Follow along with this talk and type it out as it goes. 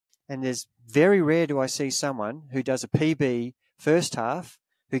And there's very rare do I see someone who does a PB first half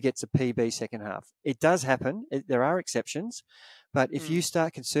who gets a PB second half. It does happen. There are exceptions. But if you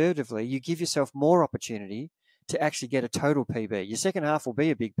start conservatively, you give yourself more opportunity to actually get a total PB. Your second half will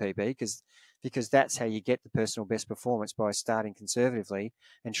be a big PB because that's how you get the personal best performance, by starting conservatively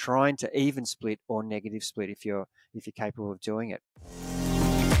and trying to even split or negative split if you're capable of doing it.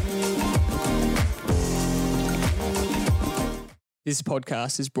 This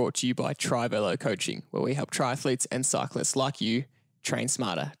podcast is brought to you by Triathlon Coaching, where we help triathletes and cyclists like you train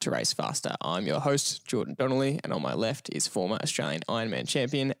smarter to race faster. I'm your host, Jordan Donnelly, and on my left is former Australian Ironman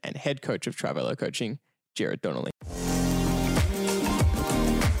champion and head coach of Triathlon Coaching, Jared Donnelly.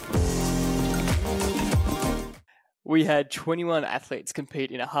 We had 21 athletes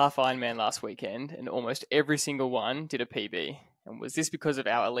compete in a half Ironman last weekend, and almost every single one did a PB. And was this because of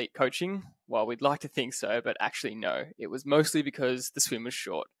our elite coaching? Well, we'd like to think so, but actually no. It was mostly because the swim was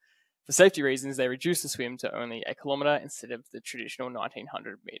short. For safety reasons, they reduced the swim to only 1 kilometre instead of the traditional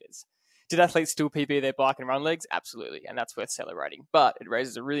 1900 metres. Did athletes still PB their bike and run legs? Absolutely, and that's worth celebrating. But it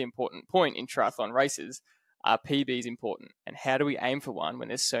raises a really important point in triathlon races. Are PBs important? And how do we aim for one when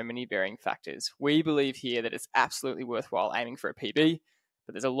there's so many varying factors? We believe here that it's absolutely worthwhile aiming for a PB,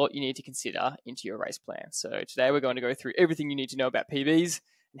 but there's a lot you need to consider into your race plan. So today we're going to go through everything you need to know about PBs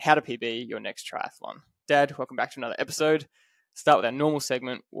and how to PB your next triathlon. Dad, welcome back to another episode. Start with our normal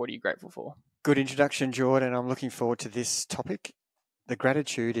segment. What are you grateful for? Good introduction, Jordan. I'm looking forward to this topic. The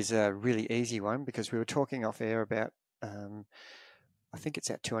gratitude is a really easy one because we were talking off air about, I think it's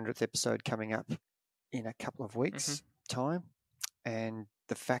our 200th episode coming up in a couple of weeks' time. And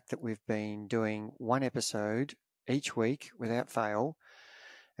the fact that we've been doing one episode each week without fail.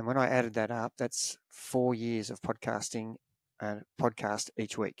 And when I added that up, that's 4 years of podcasting and podcast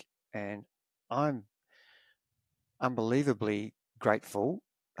each week. And I'm unbelievably grateful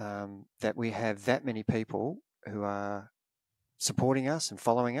that we have that many people who are supporting us and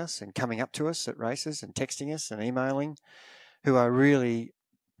following us and coming up to us at races and texting us and emailing, who are really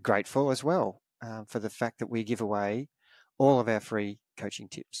grateful as well for the fact that we give away all of our free coaching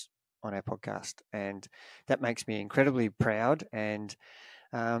tips on our podcast. And that makes me incredibly proud, and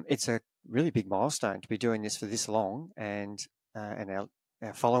it's a really big milestone to be doing this for this long, and our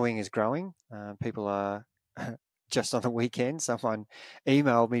following is growing. People are just on the weekend, someone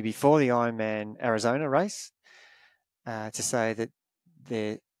emailed me before the Ironman Arizona race to say that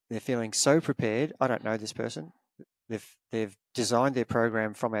they're feeling so prepared. I don't know this person. They've designed their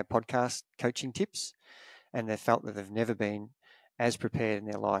program from our podcast coaching tips, and they've felt that they've never been as prepared in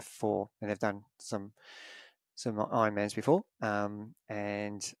their life for, and they've done some Ironmans before.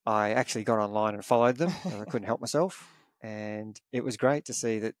 And I actually got online and followed them. I couldn't help myself, and it was great to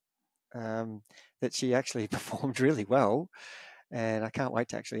see that that she actually performed really well. And I can't wait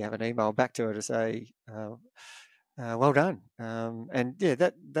to actually have an email back to her to say, well done. And yeah,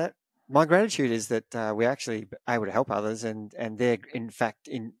 that my gratitude is that we're actually able to help others, and they're in fact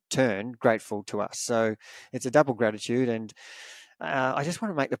in turn grateful to us. So it's a double gratitude. And I just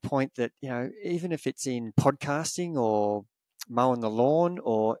want to make the point that, you know, even if it's in podcasting or mowing the lawn,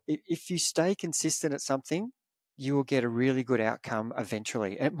 or if you stay consistent at something, you will get a really good outcome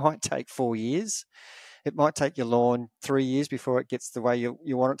eventually. It might take 4 years. It might take your lawn 3 years before it gets the way you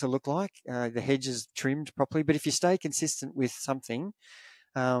want it to look like. The hedge is trimmed properly. But if you stay consistent with something,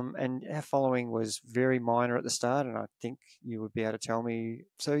 and our following was very minor at the start, and I think you would be able to tell me.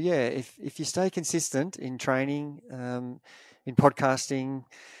 So yeah, if you stay consistent in training, in podcasting,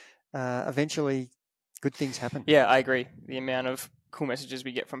 eventually good things happen. Yeah, I agree. The amount of cool messages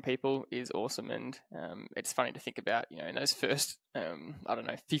we get from people is awesome, and it's funny to think about, you know, in those first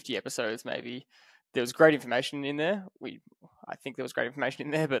 50 episodes maybe, there was great information in there. I think there was great information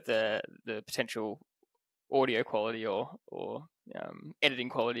in there, but the potential audio quality or editing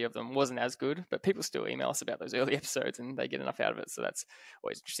quality of them wasn't as good, but people still email us about those early episodes and they get enough out of it. So that's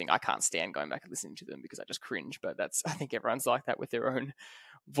always interesting. I can't stand going back and listening to them because I just cringe, but I think everyone's like that with their own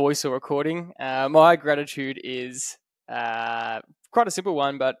voice or recording. My gratitude is quite a simple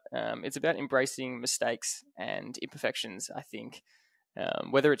one, but it's about embracing mistakes and imperfections. I think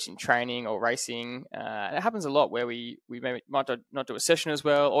whether it's in training or racing, it happens a lot where we might not do a session as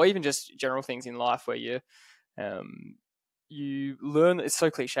well, or even just general things in life where you learn. It's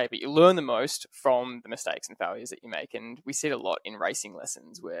so cliche, but you learn the most from the mistakes and failures that you make. And we see it a lot in racing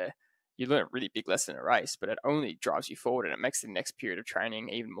lessons where you learn a really big lesson in a race, but it only drives you forward and it makes the next period of training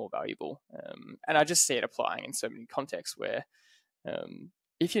even more valuable. And I just see it applying in so many contexts where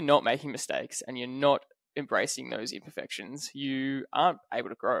if you're not making mistakes and you're not embracing those imperfections, you aren't able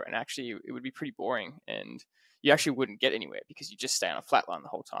to grow. And actually, it would be pretty boring and you actually wouldn't get anywhere because you just stay on a flat line the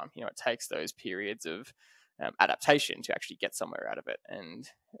whole time. It takes those periods of adaptation to actually get somewhere out of it. And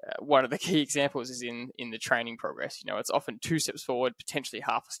one of the key examples is in the training progress. It's often 2 steps forward, potentially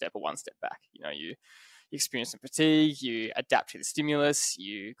half a step or 1 step back. You experience some fatigue, you adapt to the stimulus,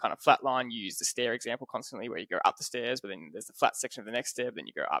 you kind of flatline, you use the stair example constantly where you go up the stairs, but then there's the flat section of the next step, then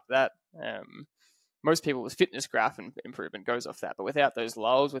you go up that. Most people's fitness graph and improvement goes off that, but without those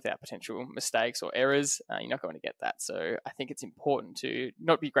lulls, without potential mistakes or errors, you're not going to get that. So I think it's important to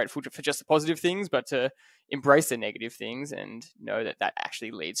not be grateful for just the positive things, but to embrace the negative things and know that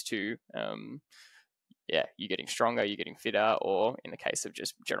actually leads to you getting stronger, you getting fitter, or in the case of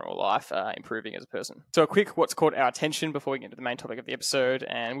just general life, improving as a person. So a quick what's caught our attention before we get into the main topic of the episode,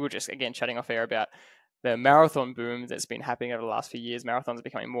 and we were just, again, chatting off air about the marathon boom that's been happening over the last few years. Marathons are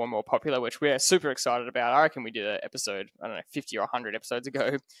becoming more and more popular, which we're super excited about. I reckon we did an episode, 50 or 100 episodes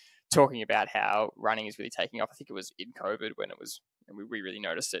ago, talking about how running is really taking off. I think it was in COVID when we really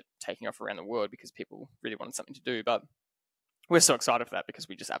noticed it taking off around the world because people really wanted something to do. But we're so excited for that because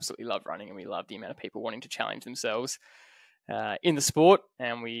we just absolutely love running, and we love the amount of people wanting to challenge themselves in the sport.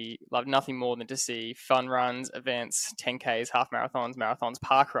 And we love nothing more than to see fun runs, events, 10Ks, half marathons,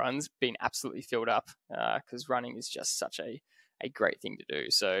 park runs being absolutely filled up because running is just such a great thing to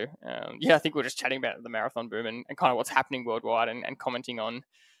do. So, I think we're just chatting about the marathon boom and kind of what's happening worldwide and commenting on,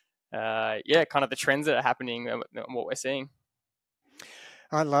 kind of the trends that are happening and what we're seeing.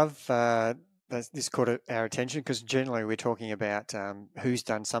 I love this caught our attention because generally we're talking about who's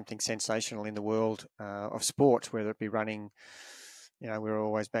done something sensational in the world of sport, whether it be running. We're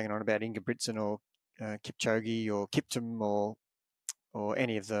always banging on about Ingebrigtsen or Kipchoge or Kiptum or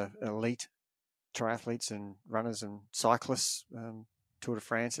any of the elite triathletes and runners and cyclists, Tour de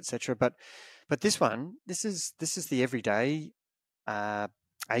France, etc. But this is the everyday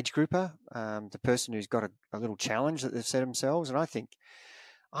age grouper, the person who's got a little challenge that they've set themselves, and I think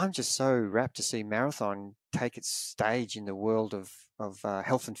I'm just so rapt to see marathon take its stage in the world of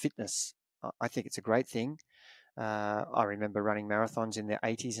health and fitness. I think it's a great thing. I remember running marathons in the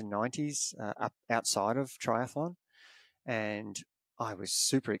 80s and 90s up outside of triathlon, and I was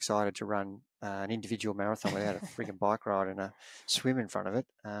super excited to run an individual marathon without a frigging bike ride and a swim in front of it.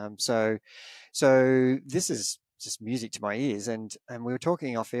 So this is just music to my ears. And we were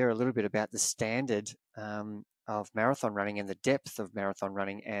talking off air a little bit about the standard of marathon running and the depth of marathon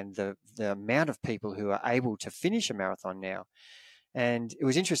running and the amount of people who are able to finish a marathon now. And it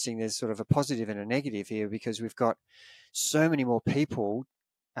was interesting. There's sort of a positive and a negative here because we've got so many more people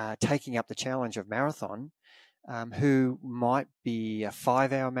taking up the challenge of marathon who might be a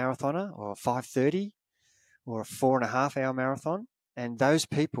 5-hour marathoner or a 5:30 or a 4.5-hour marathon. And those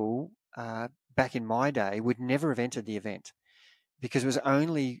people back in my day would never have entered the event because it was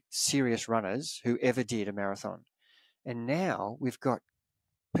only serious runners who ever did a marathon. And now we've got,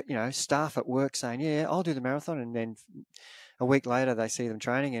 staff at work saying, yeah, I'll do the marathon. And then a week later they see them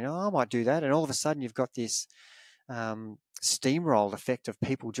training and, I might do that. And all of a sudden you've got this steamroll effect of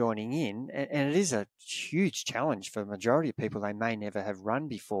people joining in. And it is a huge challenge for the majority of people. They may never have run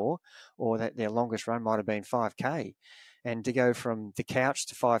before, or that their longest run might have been 5K. And to go from the couch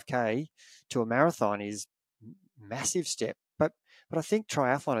to 5K to a marathon is a massive step. But I think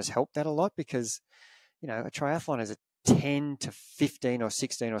triathlon has helped that a lot because, a triathlon is a 10 to 15 or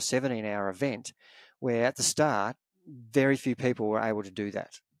 16 or 17 hour event where at the start, very few people were able to do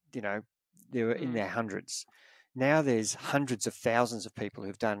that. They were in their hundreds. Now there's hundreds of thousands of people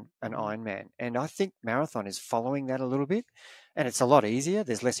who've done an Ironman. And I think marathon is following that a little bit. And it's a lot easier.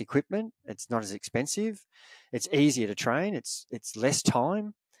 There's less equipment. It's not as expensive. It's easier to train. It's less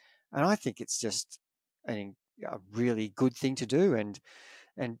time. And I think it's just a really good thing to do.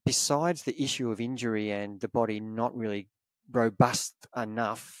 And besides the issue of injury and the body not really robust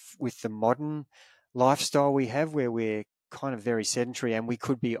enough with the modern lifestyle we have where we're kind of very sedentary and we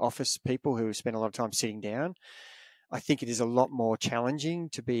could be office people who spend a lot of time sitting down, I think it is a lot more challenging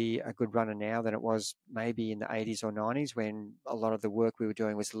to be a good runner now than it was maybe in the 80s or 90s when a lot of the work we were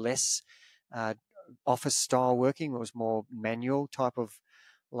doing was less office style working. It was more manual type of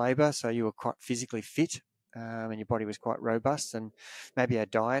labor. So you were quite physically fit and your body was quite robust, and maybe our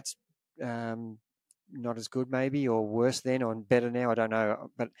diets not as good maybe, or worse then, or better now. I don't know.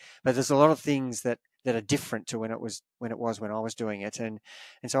 But there's a lot of things that are different to when it was when I was doing it. And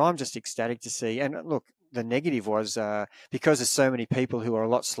so I'm just ecstatic to see. And look, the negative was because there's so many people who are a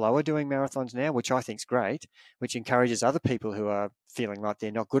lot slower doing marathons now, which I think is great, which encourages other people who are feeling like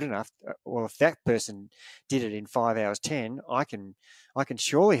they're not good enough. Well, if that person did it in 5 hours 10, I can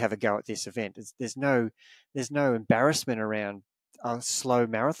surely have a go at this event. There's no embarrassment around a slow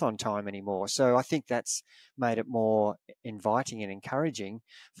marathon time anymore. So I think that's made it more inviting and encouraging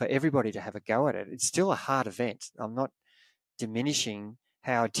for everybody to have a go at it. It's still a hard event. I'm not diminishing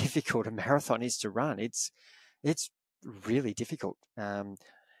how difficult a marathon is to run. It's really difficult.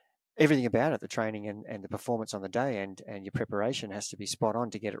 Everything about it, the training and the performance on the day and your preparation has to be spot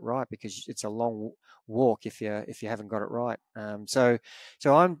on to get it right, because it's a long walk if you haven't got it right. So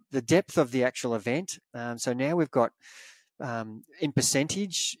I'm the depth of the actual event. So now we've got in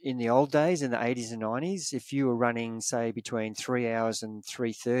percentage, in the old days, in the 80s and 90s, if you were running, say, between 3 hours and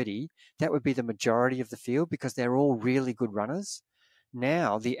 3:30, that would be the majority of the field because they're all really good runners.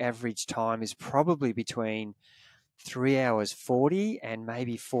 Now the average time is probably between 3 hours 40 and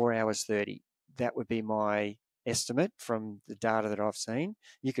maybe 4 hours 30. That would be my estimate from the data that I've seen.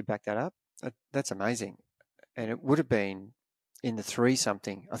 You could back that up. That's amazing. And it would have been in the 3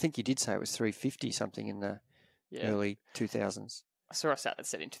 something. I think you did say it was 350 something in the early 2000s. I saw a stat that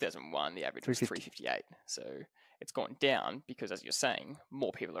said in 2001 the average was 358. So it's gone down because, as you're saying,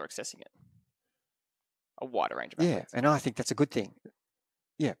 more people are accessing it. A wider range of athletes. Yeah, and I think that's a good thing.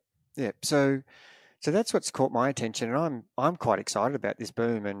 Yeah. So that's what's caught my attention, and I'm quite excited about this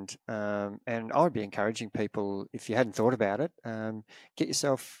boom, and I would be encouraging people, if you hadn't thought about it, get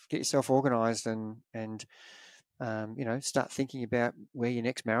yourself organised and start thinking about where your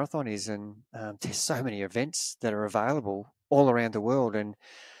next marathon is. And there's so many events that are available all around the world, and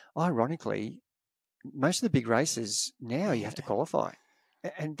ironically, most of the big races now you have to qualify,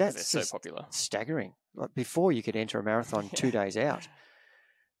 and that's so popular, staggering. Like before, you could enter a marathon 2 days out.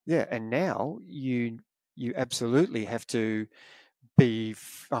 Yeah, and now you absolutely have to be.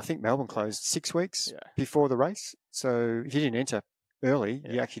 I think Melbourne closed 6 weeks before the race, so if you didn't enter early,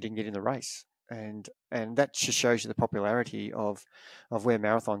 you actually didn't get in the race, and that just shows you the popularity of where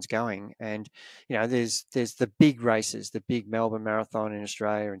marathon's going. And there's the big races, the big Melbourne Marathon in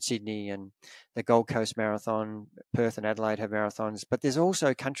Australia and Sydney, and the Gold Coast Marathon. Perth and Adelaide have marathons, but there's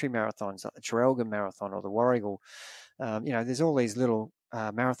also country marathons like the Traralgon Marathon or the Warragul. There's all these little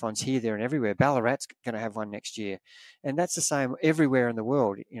marathons here, there, and everywhere. Ballarat's going to have one next year, and that's the same everywhere in the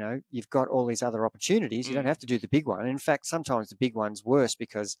world. You've got all these other opportunities. You don't have to do the big one. In fact, sometimes the big one's worse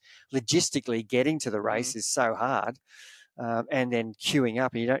because logistically getting to the race is so hard, and then queuing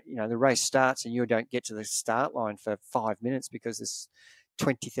up. And the race starts and you don't get to the start line for 5 minutes because there's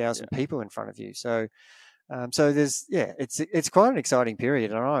 20,000 people in front of you. So there's it's quite an exciting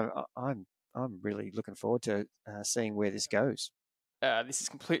period, and I'm really looking forward to seeing where this goes. This is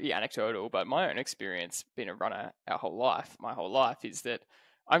completely anecdotal, but my own experience being a runner my whole life is that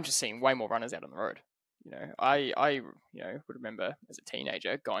I'm just seeing way more runners out on the road. I would remember as a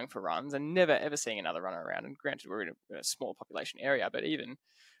teenager going for runs and never ever seeing another runner around. And granted, we're in a small population area, but even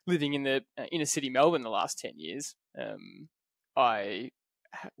living in the inner city Melbourne the last 10 years, I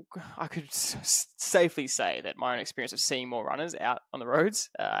could safely say that my own experience of seeing more runners out on the roads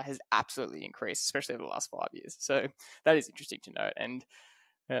has absolutely increased, especially over the last 5 years. So that is interesting to note. And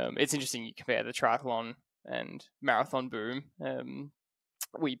it's interesting you compare the triathlon and marathon boom.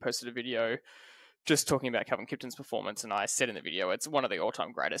 We posted a video just talking about Calvin Kipton's performance, and I said in the video, it's one of the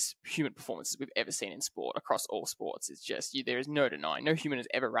all-time greatest human performances we've ever seen in sport, across all sports. It's just, there is no denying. No human has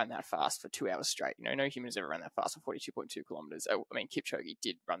ever run that fast for 2 hours straight. No human has ever run that fast for 42.2 kilometers. I mean, Kipchoge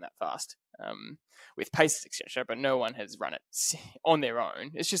did run that fast with paces, etc., but no one has run it on their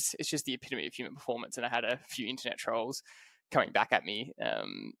own. It's just the epitome of human performance. And I had a few internet trolls coming back at me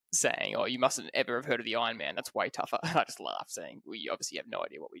saying, "Oh, you mustn't ever have heard of the Ironman. That's way tougher." I just laughed, saying, "We obviously have no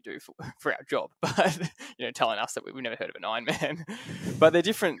idea what we do for our job," but telling us that we've never heard of an Ironman. But they're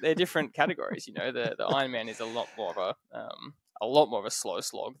different. They're different categories. The Ironman is a lot more of a slow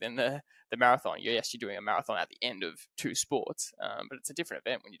slog than the marathon. Yes, you're doing a marathon at the end of 2 sports, but it's a different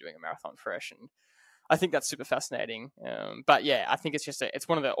event when you're doing a marathon fresh. And I think that's super fascinating. But yeah, I think it's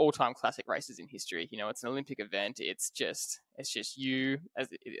one of the all-time classic races in history. It's an Olympic event. It's just you as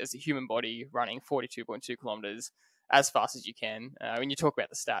a human body running 42.2 kilometers as fast as you can. When you talk about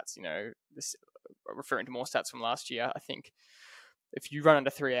the stats, referring to more stats from last year, I think if you run under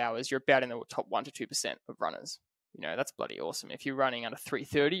 3 hours, you're about in the top 1 to 2% of runners. That's bloody awesome. If you're running under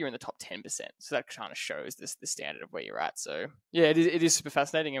 3:30, you're in the top 10%. So that kind of shows the standard of where you're at. So yeah, it is super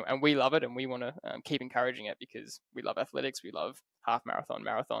fascinating, and we love it, and we want to keep encouraging it because we love athletics, we love half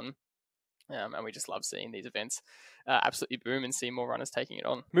marathon, and we just love seeing these events absolutely boom and see more runners taking it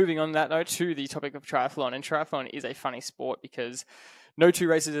on. Moving on that note to the topic of triathlon, and triathlon is a funny sport because no two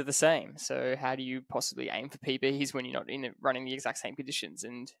races are the same. So how do you possibly aim for PBs when you're not running the exact same conditions?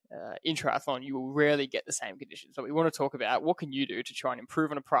 And in triathlon, you will rarely get the same conditions. So we want to talk about what can you do to try and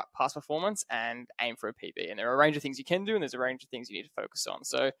improve on a past performance and aim for a PB. And there are a range of things you can do, and there's a range of things you need to focus on.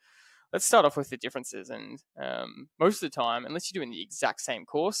 So let's start off with the differences. And most of the time, unless you're doing the exact same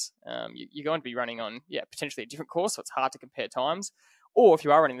course, you're going to be running on, potentially a different course. So it's hard to compare times. Or if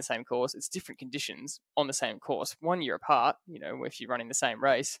you are running the same course, it's different conditions on the same course, 1 year apart. If you're running the same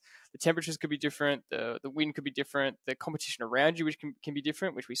race, the temperatures could be different, the wind could be different, the competition around you, which can be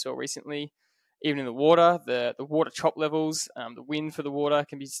different, which we saw recently. Even in the water, the water chop levels, the wind for the water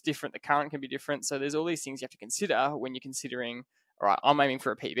can be different, the current can be different. So there's all these things you have to consider when you're considering, all right, I'm aiming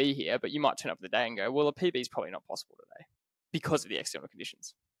for a PB here, but you might turn up the day and go, well, a PB is probably not possible today because of the external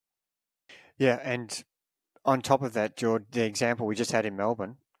conditions. Yeah, and on top of that, George, the example we just had in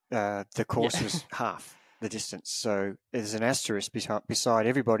Melbourne, the course was half the distance. So there's an asterisk beside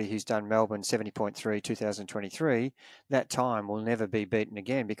everybody who's done Melbourne 70.3 2023. That time will never be beaten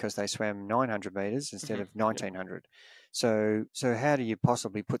again because they swam 900 metres instead of 1900. So how do you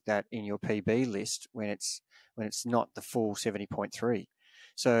possibly put that in your PB list when it's not the full 70.3?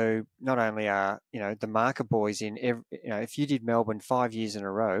 So not only are the marker boys in if you did Melbourne 5 years in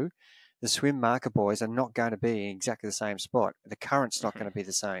a row, the swim marker boys are not going to be in exactly the same spot. The current's not going to be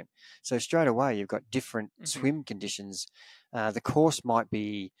the same. So straight away, you've got different swim conditions. The course might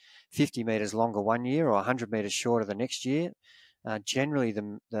be 50 metres longer 1 year or 100 metres shorter the next year. Generally,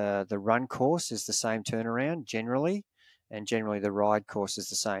 the run course is the same turnaround, and generally the ride course is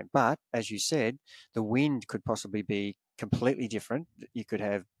the same. But as you said, the wind could possibly be completely different. You could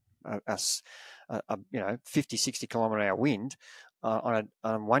have a 50, 60 kilometre hour wind on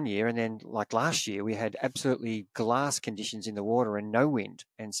 1 year, and then like last year we had absolutely glass conditions in the water and no wind,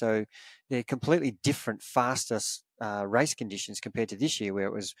 and so they're completely different, faster race conditions compared to this year, where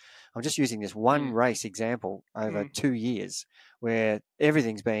it was. I'm just using this one race example over 2 years, where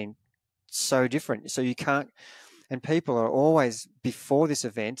everything's been so different. So you can't. And people are always before this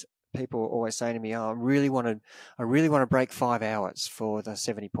event. People are always saying to me, "Oh, I really want to break 5 hours for the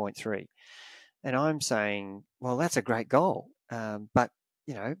 70.3," and I'm saying, "Well, that's a great goal." But,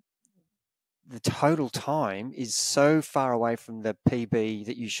 the total time is so far away from the PB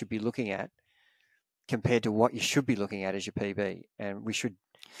that you should be looking at compared to what you should be looking at as your PB. And we should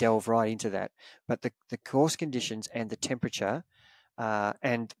delve right into that. But the course conditions and the temperature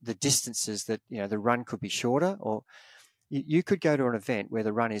and the distances that, the run could be shorter, or you could go to an event where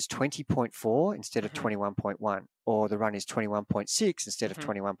the run is 20.4 instead of 21.1, or the run is 21.6 instead of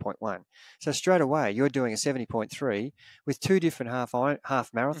 21.1. So straight away, you're doing a 70.3 with two different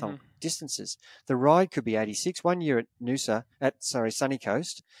half marathon distances. The ride could be 86. 1 year at Sunny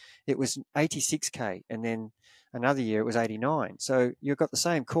Coast, it was 86K, and then another year it was 89. So you've got the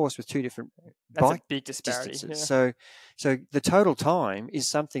same course with two different bike a big disparity. distances. Yeah. So the total time is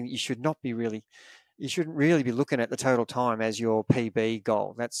something that you shouldn't really be looking at the total time as your PB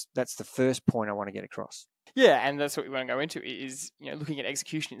goal. That's the first point I want to get across. Yeah, and that's what we want to go into is looking at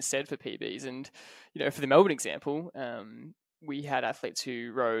execution instead for PBs. And for the Melbourne example, we had athletes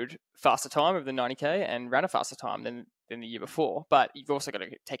who rode faster time of the 90K and ran a faster time than the year before. But you've also got to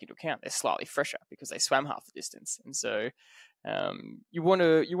take into account they're slightly fresher because they swam half the distance, and so you want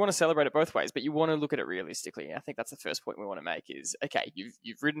to celebrate it both ways, but you want to look at it realistically. I think that's the first point we want to make is, okay,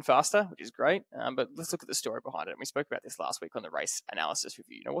 you've ridden faster, which is great, but let's look at the story behind it. And we spoke about this last week on the race analysis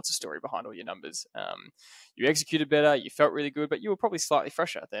review. What's the story behind all your numbers? You executed better, you felt really good, but you were probably slightly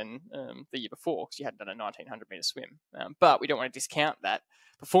fresher than the year before because you hadn't done a 1900 meter swim. But we don't want to discount that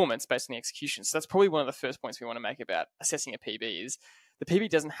performance based on the execution. So that's probably one of the first points we want to make about assessing a PB is the PB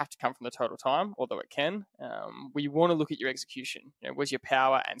doesn't have to come from the total time, although it can. We want to look at your execution. Was your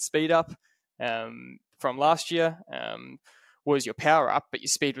power and speed up from last year? Was your power up, but your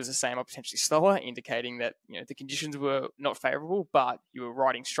speed was the same or potentially slower, indicating that the conditions were not favourable, but you were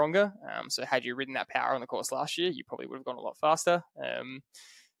riding stronger. So had you ridden that power on the course last year, you probably would have gone a lot faster.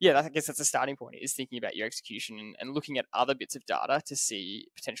 I guess that's a starting point, is thinking about your execution and looking at other bits of data to see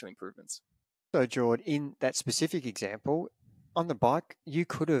potential improvements. So, George, in that specific example, on the bike, you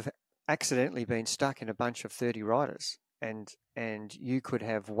could have accidentally been stuck in a bunch of 30 riders, and you could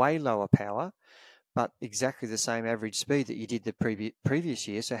have way lower power, but exactly the same average speed that you did the previous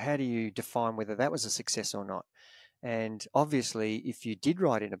year. So how do you define whether that was a success or not? And obviously, if you did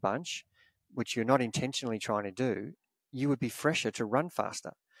ride in a bunch, which you're not intentionally trying to do, you would be fresher to run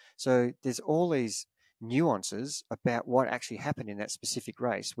faster. So there's all these nuances about what actually happened in that specific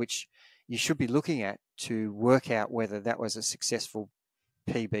race, which you should be looking at to work out whether that was a successful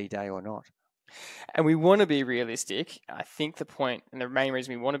PB day or not. And we want to be realistic. I think the point and the main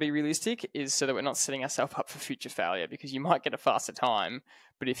reason we want to be realistic is so that we're not setting ourselves up for future failure, because you might get a faster time,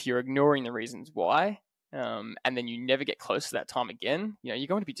 but if you're ignoring the reasons why, and then you never get close to that time again, you're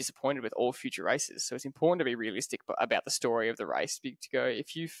going to be disappointed with all future races. So it's important to be realistic about the story of the race. To go,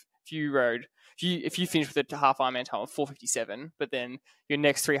 if you finished with a half Ironman time of 4:57, but then your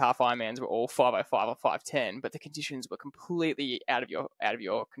next 3 half Ironmans were all 5:05 or 5:10, but the conditions were completely out of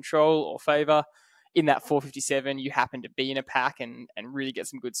your control or favor. In that 4:57, you happened to be in a pack and really get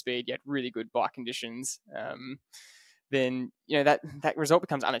some good speed. You had really good bike conditions. Then that result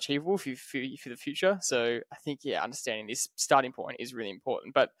becomes unachievable for the future. So I think understanding this starting point is really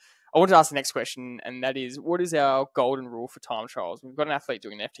important. But I want to ask the next question, and that is, what is our golden rule for time trials? We've got an athlete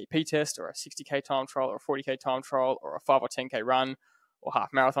doing an FTP test, or a 60k time trial, or a 40k time trial, or a 5 or 10k run, or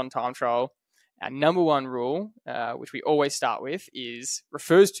half marathon time trial. Our number one rule, which we always start with,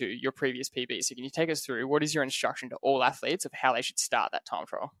 refers to your previous PB. So can you take us through what is your instruction to all athletes of how they should start that time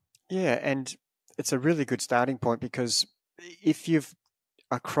trial? Yeah, and it's a really good starting point, because if you've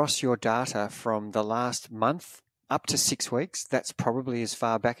across your data from the last month up to 6 weeks, that's probably as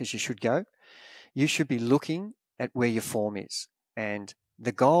far back as you should go. You should be looking at where your form is. And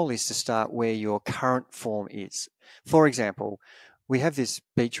the goal is to start where your current form is. For example, we have this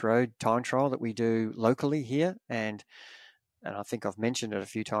beach road time trial that we do locally here, and I think I've mentioned it a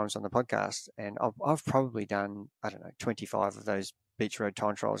few times on the podcast, and I've probably done, 25 of those beach road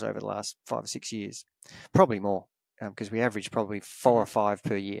time trials over the last 5 or 6 years, probably more, because we average probably 4 or 5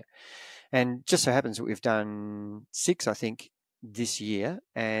 per year. And just so happens that we've done 6, I think, this year,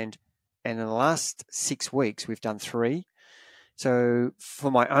 and in the last 6 weeks we've done 3. So for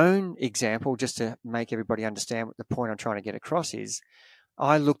my own example, just to make everybody understand what the point I'm trying to get across is,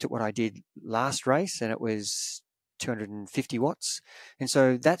 I looked at what I did last race, and it was 250 watts. And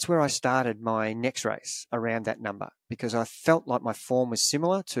so that's where I started my next race, around that number, because I felt like my form was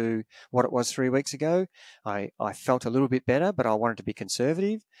similar to what it was 3 weeks ago. I felt a little bit better, but I wanted to be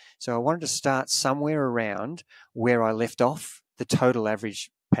conservative. So I wanted to start somewhere around where I left off, the total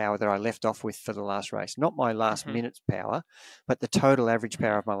average power that I left off with for the last race, not my last minute's power, but the total average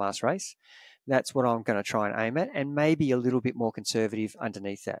power of my last race. That's what I'm going to try and aim at, and maybe a little bit more conservative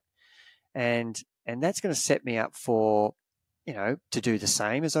underneath that. And that's going to set me up for, to do the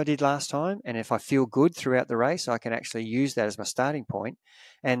same as I did last time. And if I feel good throughout the race, I can actually use that as my starting point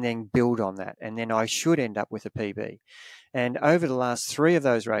and then build on that. And then I should end up with a PB. And over the last 3 of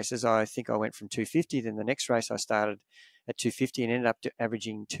those races, I think I went from 250. Then the next race I started at 250 and ended up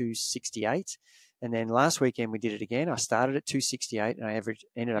averaging 268. And then last weekend we did it again. I started at 268 and I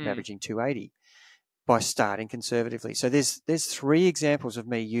ended up averaging 280 by starting conservatively. So there's 3 examples of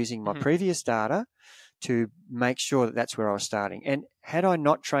me using my previous data to make sure that that's where I was starting. And had I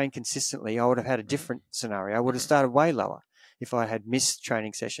not trained consistently, I would have had a different scenario. I would have started way lower. If I had missed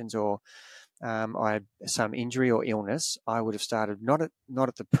training sessions, or I had some injury or illness, I would have started not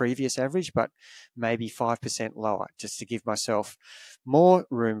at the previous average, but maybe 5% lower, just to give myself more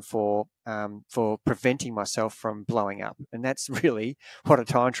room for preventing myself from blowing up. And that's really what a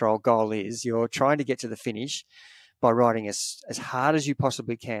time trial goal is. You're trying to get to the finish by riding as hard as you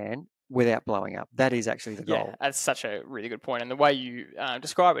possibly can without blowing up. That is actually the goal. Yeah, that's such a really good point. And the way you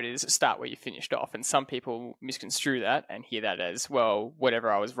describe it is start where you finished off. And some people misconstrue that and hear that as, well,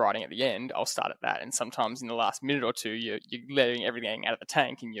 whatever I was riding at the end, I'll start at that. And sometimes in the last minute or two, you're letting everything out of the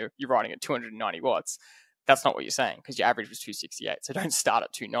tank and you're riding at 290 watts. That's not what you're saying, because your average was 268. So don't start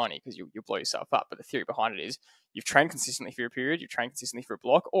at 290 because you'll blow yourself up. But the theory behind it is you've trained consistently for a period, you've trained consistently for a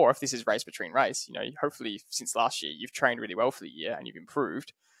block, or if this is race between race, hopefully since last year, you've trained really well for the year and you've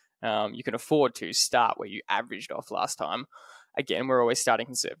improved. You can afford to start where you averaged off last time. Again, we're always starting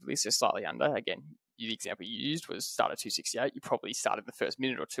conservatively, so slightly under. Again, the example you used was start at 268. You probably started the first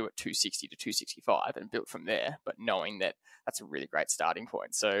minute or two at 260 to 265 and built from there, but knowing that that's a really great starting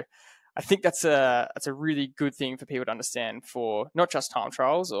point. So I think that's a really good thing for people to understand for not just time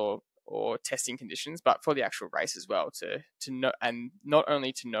trials or testing conditions, but for the actual race as well, to know, and not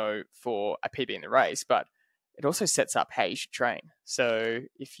only to know for a PB in the race, but it also sets up how you should train. So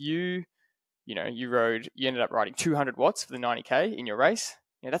if you ended up riding 200 watts for the 90K in your race,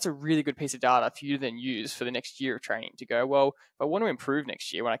 that's a really good piece of data for you to then use for the next year of training to go, well, if I want to improve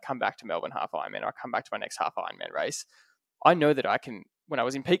next year when I come back to Melbourne Half Ironman, or I come back to my next Half Ironman race, I know that I can, when I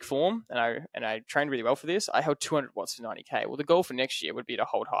was in peak form and I trained really well for this, I held 200 watts for 90K. Well, the goal for next year would be to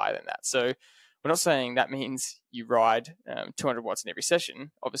hold higher than that. So we're not saying that means you ride 200 watts in every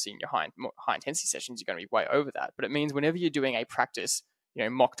session. Obviously, in your high intensity sessions, you're going to be way over that. But it means whenever you're doing a practice,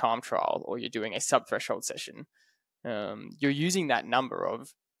 mock time trial, or you're doing a sub threshold session, you're using that number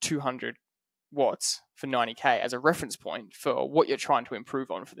of 200 watts for 90k as a reference point for what you're trying to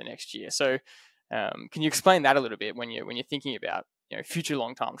improve on for the next year. So can you explain that a little bit when you're thinking about future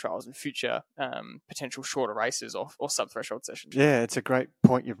long time trials and future potential shorter races or sub threshold sessions? Yeah, it's a great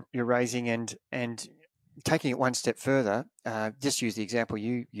point you're raising, and taking it one step further, just use the example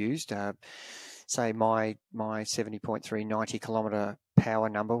you used. Say my 70.3 90 kilometre power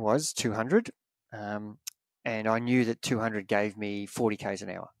number was 200, and I knew that 200 gave me 40 k's an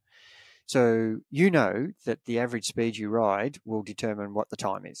hour. So you know that the average speed you ride will determine what the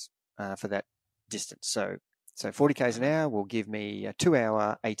time is for that distance. So 40 k's an hour will give me a 2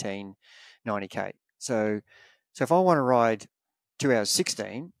 hour 18 90k. So if I want to ride 2 hours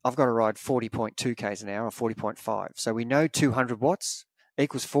 16, I've got to ride 40.2 k's an hour or 40.5. So we know 200 watts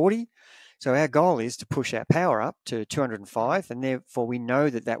equals 40. So our goal is to push our power up to 205, and therefore we know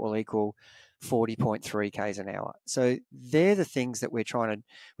that will equal 40.3 k's an hour. So they're the things that we're trying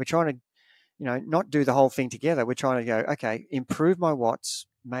to not do the whole thing together. We're trying to go, okay, improve my watts.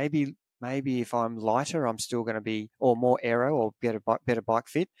 Maybe if I'm lighter, I'm still going to be, or more aero or better bike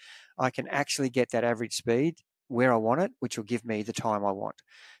fit, I can actually get that average speed where I want it, which will give me the time I want.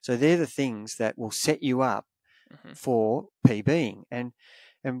 So they're the things that will set you up for PBing. And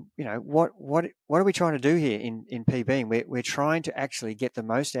what are we trying to do here in PBing? We're trying to actually get the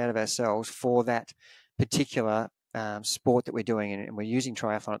most out of ourselves for that particular sport that we're doing, and we're using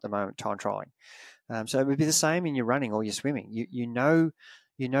triathlon at the moment, time trialing. So it would be the same in your running or your swimming. You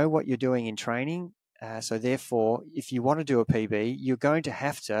know what you're doing in training. So therefore, if you want to do a PB, you're going to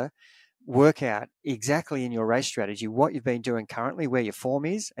have to work out exactly in your race strategy what you've been doing currently, where your form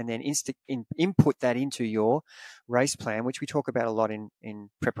is, and then input that into your race plan, which we talk about a lot in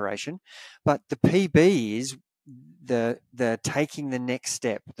preparation. But the PB is the taking the next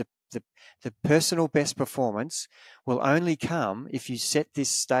step. The personal best performance will only come if you set this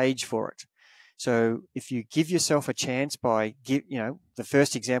stage for it. So if you give yourself a chance by the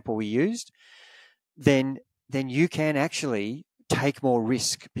first example we used, then you can actually take more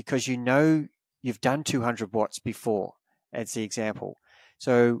risk because you've done 200 watts before, as the example.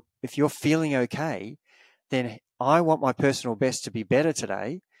 So if you're feeling okay, then I want my personal best to be better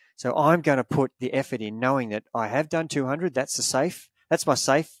today. So I'm going to put the effort in knowing that I have done 200. That's my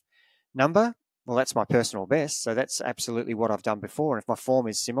safe number. Well, that's my personal best. So that's absolutely what I've done before. And if my form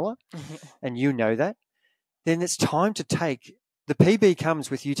is similar and you know that, then it's time to take the PB comes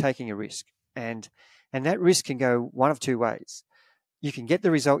with you taking a risk. And that risk can go one of two ways. You can get the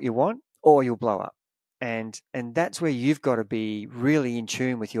result you want, or you'll blow up. And that's where you've got to be really in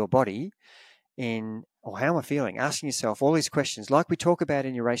tune with your body how am I feeling? Asking yourself all these questions like we talk about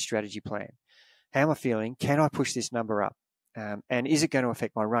in your race strategy plan. How am I feeling? Can I push this number up? And is it going to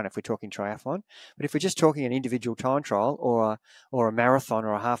affect my run if we're talking triathlon? But if we're just talking an individual time trial or a marathon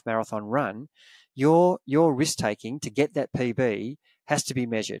or a half marathon run, your risk taking to get that PB has to be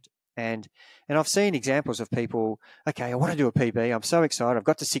measured. And I've seen examples of people, okay, I want to do a PB. I'm so excited. I've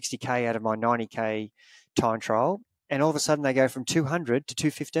got to 60K out of my 90K time trial. And all of a sudden they go from 200 to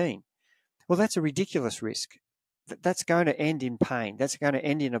 215. Well, that's a ridiculous risk. That's going to end in pain. That's going to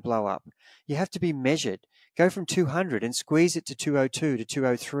end in a blow up. You have to be measured. Go from 200 and squeeze it to 202 to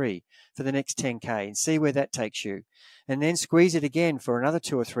 203 for the next 10K and see where that takes you. And then squeeze it again for another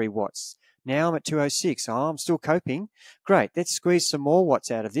 2 or 3 watts. Now I'm at 206. Oh, I'm still coping. Great. Let's squeeze some more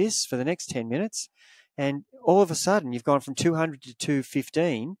watts out of this for the next 10 minutes. And all of a sudden, you've gone from 200 to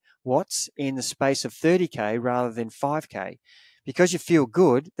 215 watts in the space of 30K rather than 5K. Because you feel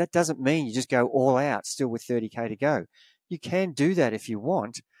good, that doesn't mean you just go all out still with 30K to go. You can do that if you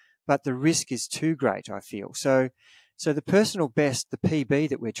want, but the risk is too great, I feel. So the personal best, the PB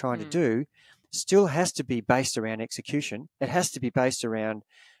that we're trying to do, still has to be based around execution. It has to be based around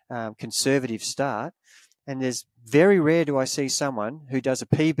conservative start. And there's very rare do I see someone who does a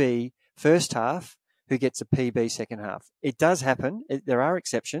PB first half who gets a PB second half. It does happen. There are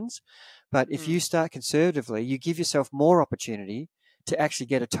exceptions. But if you start conservatively, you give yourself more opportunity to actually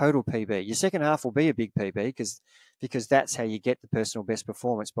get a total PB. Your second half will be a big PB because that's how you get the personal best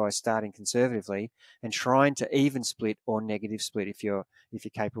performance, by starting conservatively and trying to even split or negative split if you're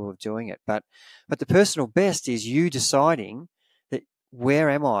capable of doing it. But the personal best is you deciding that where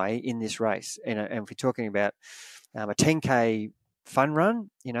am I in this race? And if we're talking about a 10K fun run,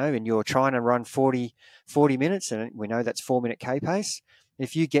 and you're trying to run 40 minutes, and we know that's 4-minute K pace.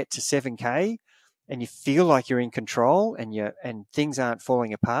 If you get to 7K and you feel like you're in control and things aren't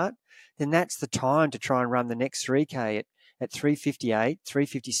falling apart, then that's the time to try and run the next 3K at 3:58,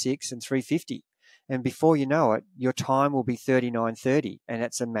 3:56 and 3:50. And before you know it, your time will be 39:30, and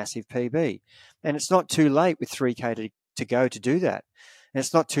that's a massive PB. And it's not too late with 3K to go to do that. And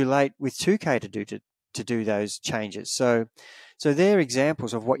it's not too late with 2K to do those changes. So they're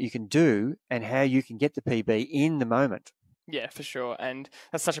examples of what you can do and how you can get the PB in the moment. Yeah, for sure. And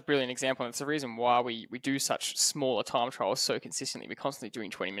that's such a brilliant example. And it's the reason why we do such smaller time trials so consistently. We're constantly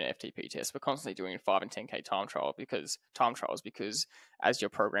doing 20-minute FTP tests. We're constantly doing 5 and 10K time trials because as your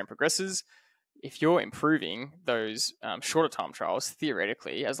program progresses, if you're improving those shorter time trials,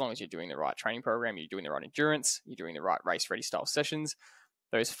 theoretically, as long as you're doing the right training program, you're doing the right endurance, you're doing the right race ready style sessions,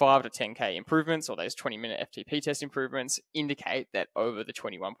 those 5 to 10K improvements or those 20-minute FTP test improvements indicate that over the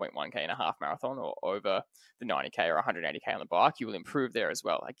 21.1K and a half marathon or over the 90K or 180K on the bike, you will improve there as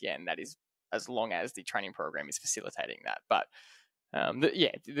well. Again, that is as long as the training program is facilitating that. But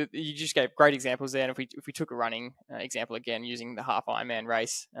you just gave great examples there. And if we took a running example again, using the half Ironman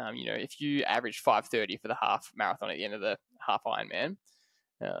race, if you average 5:30 for the half marathon at the end of the half Ironman,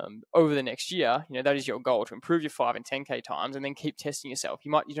 over the next year, that is your goal, to improve your 5 and 10K times and then keep testing yourself.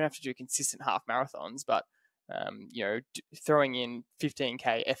 You don't have to do consistent half marathons, but throwing in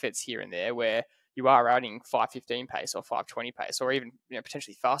 15K efforts here and there where you are running 5:15 pace or 5:20 pace, or even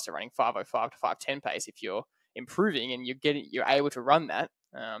potentially faster, running 5:05 to 5:10 pace. If you're improving and you're able to run that,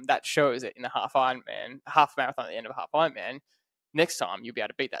 that shows that in the half marathon at the end of a half Ironman, next time you'll be able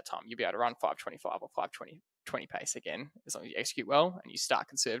to beat that time. You'll be able to run 5:25 or 5:20 pace again, as long as you execute well and you start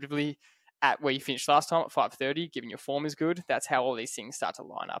conservatively at where you finished last time at 5:30, given your form is good. That's how all these things start to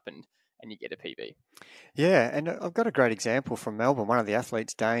line up and you get a PB. Yeah, and I've got a great example from Melbourne. One of the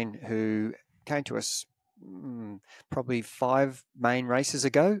athletes, Dane, who came to us probably 5 main races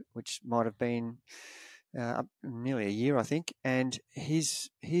ago, which might have been nearly a year, I think. And his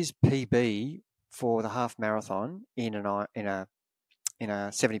PB for the half marathon in a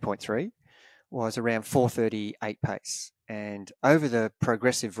 70.3 was around 4:38 pace. And over the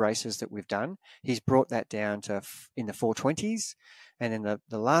progressive races that we've done, he's brought that down to in the 4:20s. And then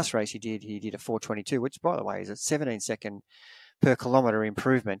the last race he did a 4:22, which, by the way, is a 17-second per kilometre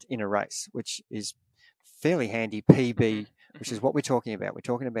improvement in a race, which is fairly handy PB, which is what we're talking about. We're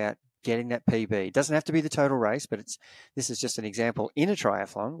talking about getting that PB. It doesn't have to be the total race, but this is just an example in a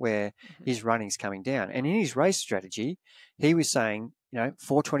triathlon where his running's coming down. And in his race strategy, he was saying,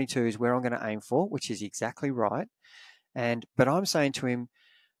 4:22 is where I'm going to aim for, which is exactly right. But I'm saying to him,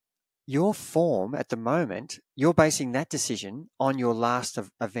 your form at the moment, you're basing that decision on your last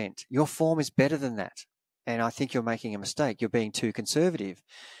event. Your form is better than that. And I think you're making a mistake. You're being too conservative.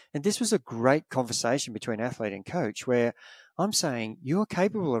 And this was a great conversation between athlete and coach where I'm saying, you're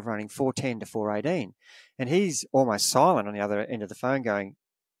capable of running 4:10 to 4:18. And he's almost silent on the other end of the phone going,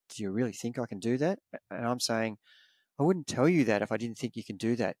 do you really think I can do that? And I'm saying, I wouldn't tell you that if I didn't think you can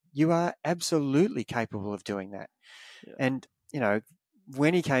do that. You are absolutely capable of doing that. Yeah. And,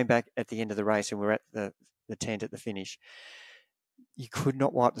 when he came back at the end of the race and we're at the tent at the finish, you could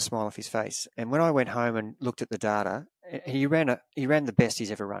not wipe the smile off his face. And when I went home and looked at the data, he ran the best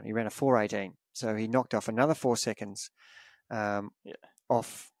he's ever run. He ran a 4:18. So he knocked off another 4 seconds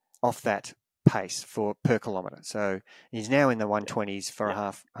off that pace per kilometre. So he's now in the 120s for a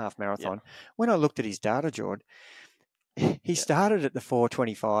half marathon. Yeah. When I looked at his data, Jord, he started at the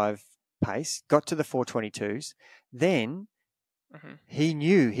 4:25 pace, got to the 4:22s, then he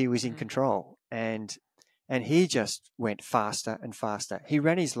knew he was in control, and he just went faster and faster. He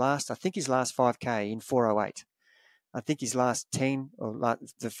ran his last 5K in 4:08. I think his last 10 or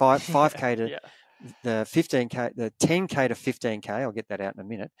the 5K to the 15K, the 10K to 15K. I'll get that out in a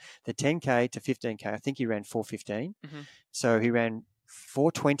minute. The 10K to 15K, I think he ran 4:15. So he ran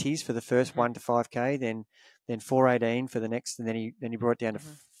 4:20s for the first 1 to 5K, then 4:18 for the next, and then he brought it down to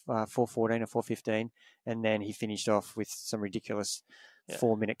 4:14 or 4:15, and then he finished off with some ridiculous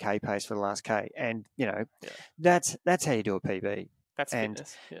 4-minute K pace for the last K. And that's how you do a PB. That's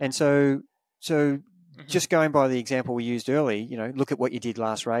fitness. And so just going by the example we used early, look at what you did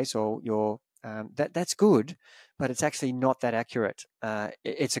last race, or your that's good, but it's actually not that accurate.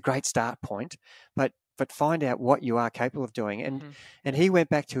 It's a great start point, but find out what you are capable of doing. And he went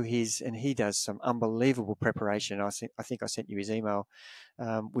back to and he does some unbelievable preparation. I think I sent you his email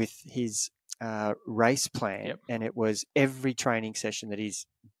with his race plan, and it was every training session that he's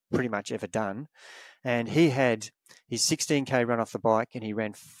pretty much ever done. And he had his 16K run off the bike, and he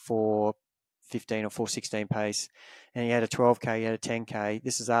ran 4:15 or 4:16 pace, and he had a 12K, he had a 10K.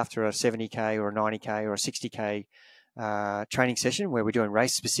 This is after a 70K or a 90K or a 60K training session where we're doing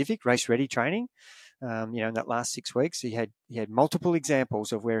race-specific, race-ready training. In that last 6 weeks, he had multiple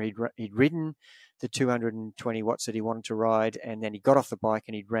examples of where he'd ridden the 220 watts that he wanted to ride, and then he got off the bike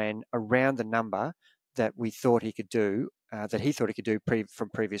and he'd ran around the number that we thought he could do, from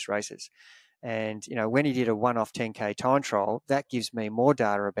previous races. And, when he did a one-off 10K time trial, that gives me more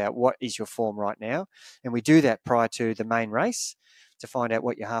data about what is your form right now. And we do that prior to the main race to find out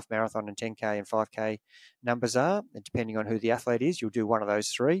what your half marathon and 10K and 5K numbers are. And depending on who the athlete is, you'll do one of those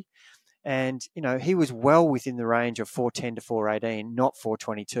three. And, he was well within the range of 410 to 418, not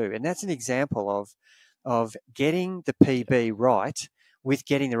 422. And that's an example of getting the PB right with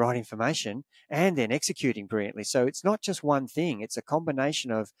getting the right information and then executing brilliantly. So it's not just one thing. It's a combination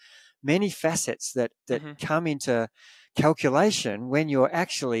of many facets that come into calculation when you're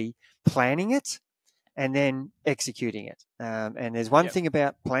actually planning it and then executing it. And there's one thing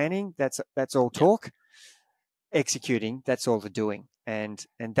about planning, that's all talk. Executing, that's all the doing. And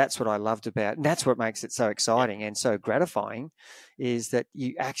that's what I loved about, and that's what makes it so exciting and so gratifying, is that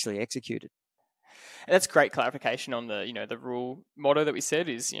you actually execute it. And that's great clarification on the rule motto that we said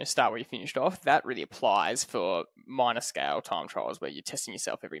is, start where you finished off. That really applies for minor scale time trials where you're testing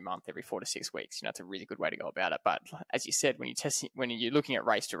yourself every month, every 4 to 6 weeks. It's a really good way to go about it. But as you said, when you're looking at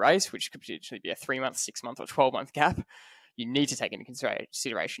race to race, which could potentially be a 3-month, 6-month or 12-month gap, you need to take into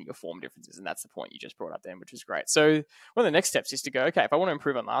consideration your form differences. And that's the point you just brought up then, which is great. So one of the next steps is to go, okay, if I want to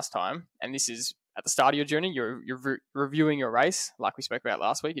improve on last time, and this is at the start of your journey, you're reviewing your race, like we spoke about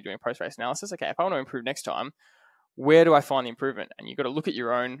last week, you're doing post-race analysis. Okay, if I want to improve next time, where do I find the improvement? And you've got to look at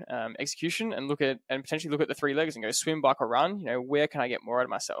your own execution and potentially look at the 3 legs and go swim, bike, or run. Where can I get more out of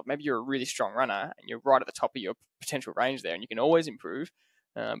myself? Maybe you're a really strong runner and you're right at the top of your potential range there, and you can always improve.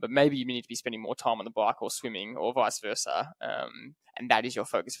 But maybe you need to be spending more time on the bike or swimming or vice versa. And that is your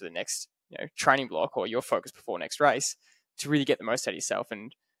focus for the next training block or your focus before next race to really get the most out of yourself.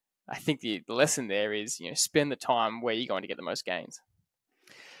 And I think the lesson there is, spend the time where you're going to get the most gains.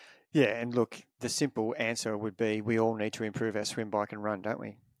 Yeah, and look, the simple answer would be we all need to improve our swim, bike, and run, don't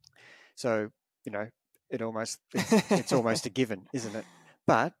we? So, it's almost a given, isn't it?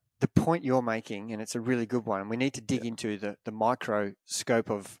 But the point you're making, and it's a really good one, we need to dig into the micro scope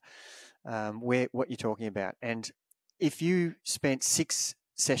of what you're talking about. And if you spent 6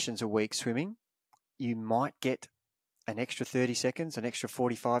 sessions a week swimming, you might get an extra 30 seconds, an extra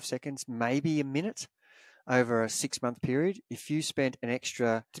 45 seconds, maybe a minute over a 6-month period. If you spent an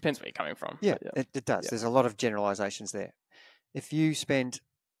extra... Depends where you're coming from. Yeah, it does. Yeah. There's a lot of generalizations there. If you spend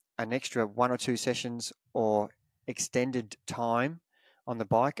an extra 1 or 2 sessions or extended time on the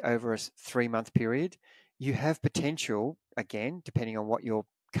bike over a 3-month period, you have potential, again, depending on what your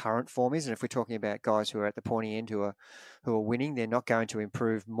current form is. And if we're talking about guys who are at the pointy end who are winning, they're not going to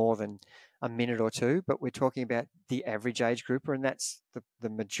improve more than a minute or two, but we're talking about the average age grouper, and that's the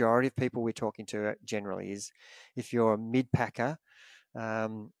majority of people we're talking to generally is if you're a mid-packer,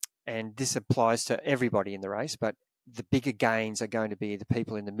 and this applies to everybody in the race, but the bigger gains are going to be the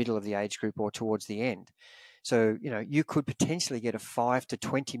people in the middle of the age group or towards the end. So, you could potentially get a 5 to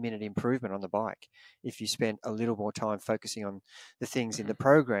 20 minute improvement on the bike if you spent a little more time focusing on the things in the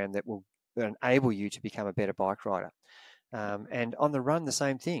program that will enable you to become a better bike rider. And on the run, the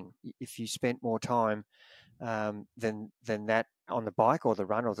same thing. If you spent more time than that on the bike or the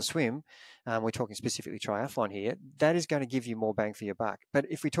run or the swim, we're talking specifically triathlon here, that is going to give you more bang for your buck. But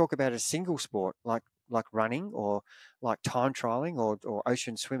if we talk about a single sport like running or like time trialing or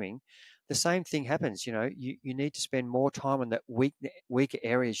ocean swimming, the same thing happens. You need to spend more time on the weaker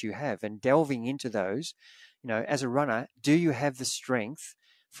areas you have and delving into those. As a runner, do you have the strength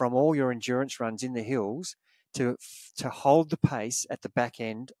from all your endurance runs in the hills to hold the pace at the back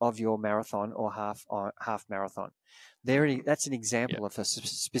end of your marathon or half marathon? That's an example of a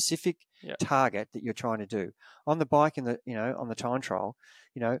specific target that you're trying to do. On the bike and on the time trial,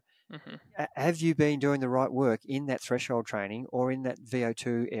 have you been doing the right work in that threshold training or in that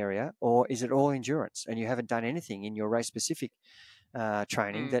VO2 area, or is it all endurance and you haven't done anything in your race specific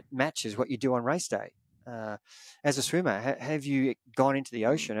training that matches what you do on race day? As a swimmer, have you gone into the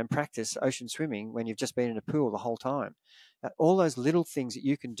ocean and practiced ocean swimming when you've just been in a pool the whole time? All those little things that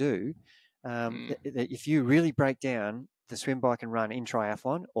you can do, that if you really break down the swim, bike, and run in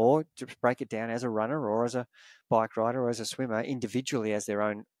triathlon, or to break it down as a runner or as a bike rider or as a swimmer individually as their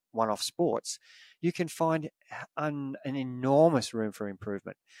own one-off sports, you can find an enormous room for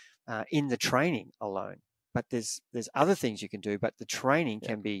improvement in the training alone. But there's other things you can do, but the training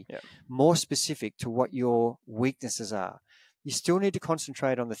can be more specific to what your weaknesses are. You still need to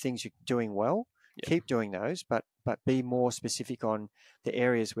concentrate on the things you're doing well. Keep doing those, but be more specific on the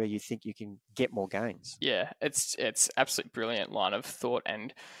areas where you think you can get more gains. Yeah, it's absolutely brilliant line of thought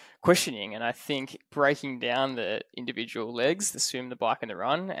and questioning. And I think breaking down the individual legs, the swim, the bike, and the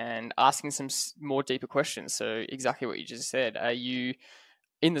run, and asking some more deeper questions. So exactly what you just said. Are you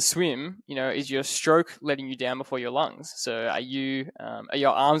in the swim, is your stroke letting you down before your lungs? So are your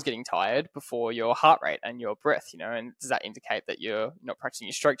arms getting tired before your heart rate and your breath, and does that indicate that you're not practicing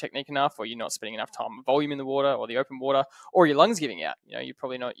your stroke technique enough, or you're not spending enough time and volume in the water or the open water, or your lungs giving out? You're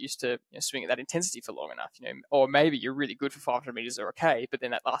probably not used to swimming at that intensity for long enough, or maybe you're really good for 500 meters or okay, but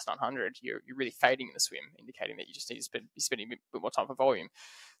then that last 900, you're really fading in the swim, indicating that you just need to be spending a bit more time for volume.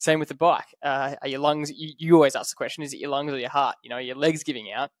 Same with the bike. Are your lungs, you always ask the question, is it your lungs or your heart? Are your legs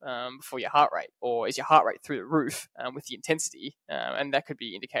giving out before your heart rate? Or is your heart rate through the roof with the intensity? And that could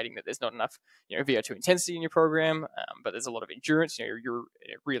be indicating that there's not enough VO2 intensity in your program, but there's a lot of endurance. You're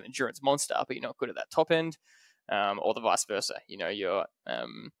a real endurance monster, but you're not good at that top end, or the vice versa. Your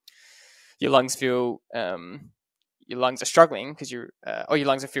lungs feel... your lungs are struggling because your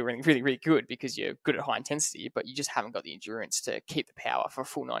lungs are feeling really, really good because you're good at high intensity, but you just haven't got the endurance to keep the power for a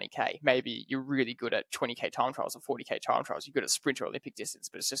full 90K. Maybe you're really good at 20K time trials or 40K time trials. You're good at sprint or Olympic distance,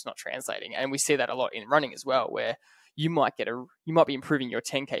 but it's just not translating. And we see that a lot in running as well, where you might be improving your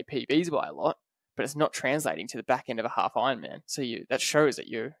 10K PBs by a lot, but it's not translating to the back end of a half Ironman. So that shows that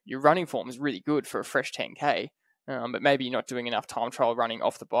your running form is really good for a fresh 10K. But maybe you're not doing enough time trial running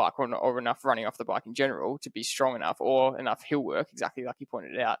off the bike or enough running off the bike in general to be strong enough, or enough hill work, exactly like you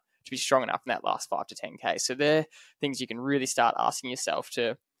pointed out, to be strong enough in that last 5 to 10K. So they're things you can really start asking yourself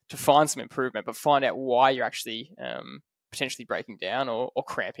to find some improvement, but find out why you're actually potentially breaking down or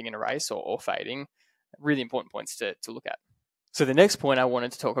cramping in a race or fading. Really important points to look at. So the next point I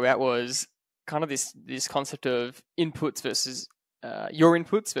wanted to talk about was kind of this concept of inputs versus your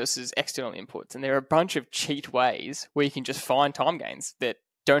inputs versus external inputs. And there are a bunch of cheat ways where you can just find time gains that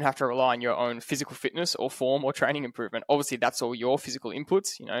don't have to rely on your own physical fitness or form or training improvement. Obviously, that's all your physical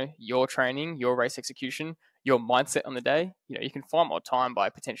inputs, your training, your race execution, your mindset on the day. You can find more time by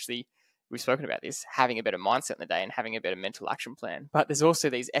potentially, we've spoken about this, having a better mindset on the day and having a better mental action plan. But there's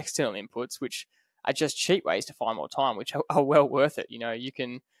also these external inputs, which are just cheat ways to find more time, which are well worth it. You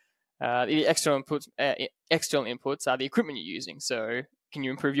can... the external inputs are the equipment you're using. So can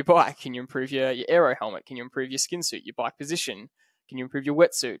you improve your bike? Can you improve your aero helmet? Can you improve your skin suit, your bike position? Can you improve your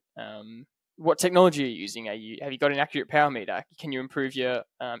wetsuit? What technology are you using? Have you got an accurate power meter? Can you improve your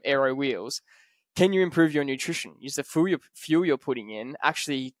aero wheels? Can you improve your nutrition? Is the fuel you're putting in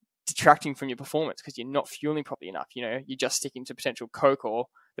actually detracting from your performance because you're not fueling properly enough? You're just sticking to potential Coke or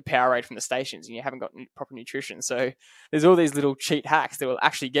the Powerade from the stations, and you haven't got proper nutrition. So there's all these little cheat hacks that will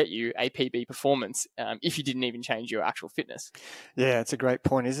actually get you a PB performance if you didn't even change your actual fitness. Yeah, it's a great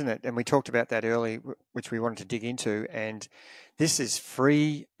point, isn't it? And we talked about that early, which we wanted to dig into. And this is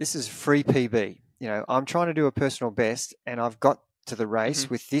free. This is free PB. I'm trying to do a personal best, and I've got to the race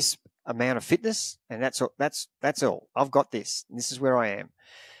with this amount of fitness, and that's all. I've got this, and this is where I am.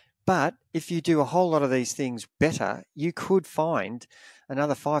 But if you do a whole lot of these things better, you could find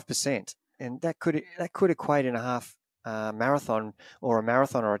another 5%, and that could equate in a half marathon or a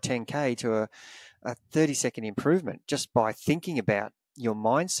 10K to a 30-second improvement just by thinking about your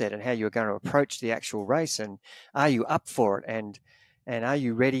mindset and how you're going to approach the actual race, and are you up for it, and are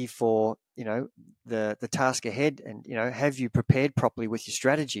you ready for the task ahead, and have you prepared properly with your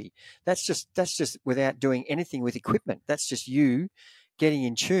strategy? That's just without doing anything with equipment. That's just you getting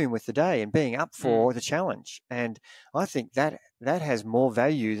in tune with the day and being up for the challenge. And I think that has more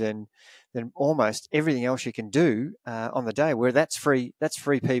value than almost everything else you can do on the day, where that's free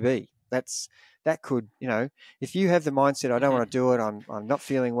PB. That could, if you have the mindset, I don't want to do it, I'm not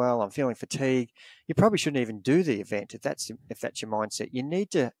feeling well, I'm feeling fatigued, you probably shouldn't even do the event if that's your mindset. You need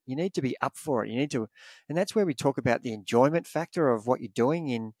to be up for it. And that's where we talk about the enjoyment factor of what you're doing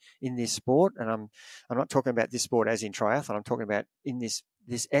in this sport. And I'm not talking about this sport as in triathlon. I'm talking about in this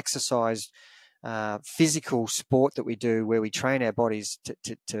exercise physical sport that we do, where we train our bodies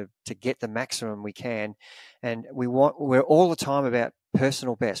to get the maximum we can. And we're all the time about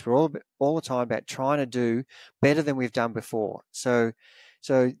personal best. We're all the time about trying to do better than we've done before. So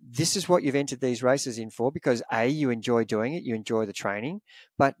this is what you've entered these races in for, because A, you enjoy doing it, you enjoy the training,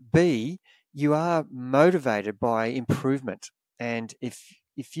 but B, you are motivated by improvement. And if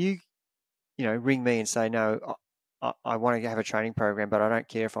you ring me and say, no, I want to have a training program, but I don't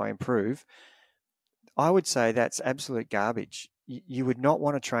care if I improve, I would say that's absolute garbage. You would not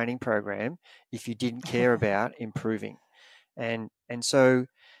want a training program if you didn't care about improving. And so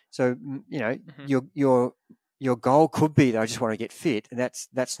your goal could be that I just want to get fit, and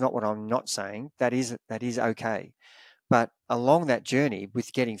that's not what I'm not saying. That is okay. But along that journey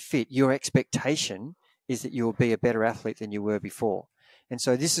with getting fit, your expectation is that you will be a better athlete than you were before. And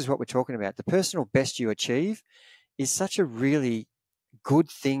so this is what we're talking about. The personal best you achieve is such a really good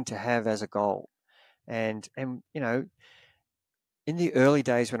thing to have as a goal. And in the early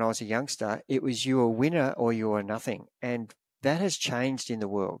days when I was a youngster, it was you were a winner or you were nothing. And that has changed in the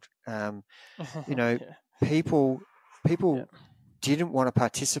world. You know, Yeah. people Yeah. didn't want to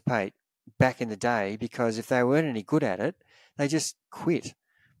participate back in the day because if they weren't any good at it, they just quit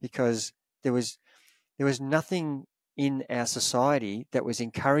because there was nothing in our society that was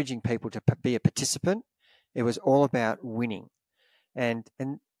encouraging people to be a participant. It was all about winning, and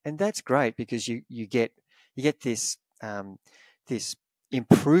that's great because you get this this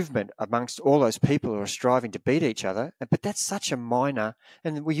improvement amongst all those people who are striving to beat each other. But that's such a minor,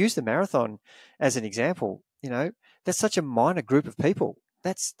 and we use the marathon as an example. You know, that's such a minor group of people.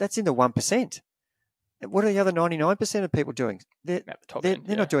 That's in the 1%. What are the other 99% of people doing? At the top end,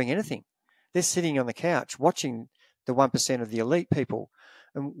 They're not doing anything. They're sitting on the couch watching the 1% of the elite people.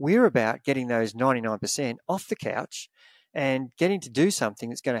 And we're about getting those 99% off the couch and getting to do something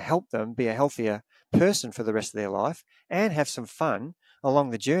that's going to help them be a healthier person for the rest of their life and have some fun along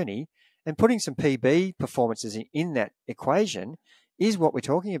the journey. And putting some PB performances in that equation is what we're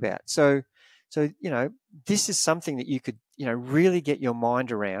talking about. So, this is something that you could, really get your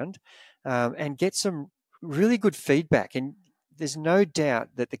mind around and get some really good feedback. And there's no doubt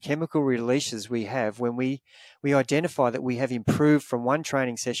that the chemical releases we have when we identify that we have improved from one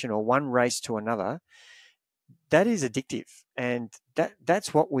training session or one race to another, that is addictive, and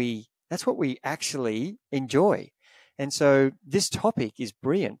that's what we actually enjoy. And so this topic is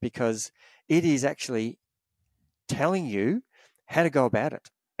brilliant because it is actually telling you how to go about it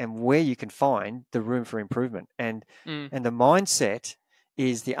and where you can find the room for improvement. And the mindset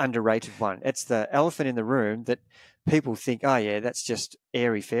is the underrated one. It's the elephant in the room that people think, oh yeah, that's just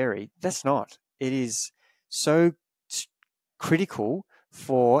airy fairy. That's not. It is so critical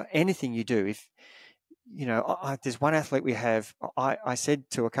for anything you do. If there's one athlete we have. I said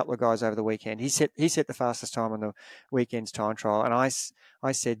to a couple of guys over the weekend. He set the fastest time on the weekend's time trial, and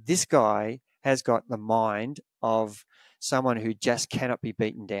I said this guy has got the mind of someone who just cannot be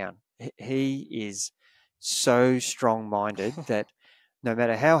beaten down. He is so strong-minded that no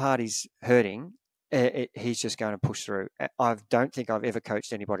matter how hard he's hurting, he's just going to push through. I don't think I've ever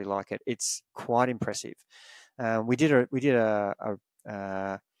coached anybody like it. It's quite impressive. We did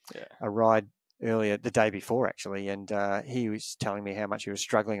a ride earlier the day before actually, and he was telling me how much he was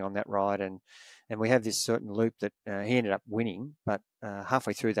struggling on that ride, and we have this certain loop that he ended up winning, but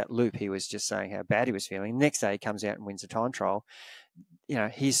halfway through that loop he was just saying how bad he was feeling. Next day he comes out and wins a time trial.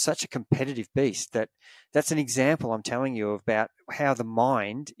 He's such a competitive beast that's an example I'm telling you about how the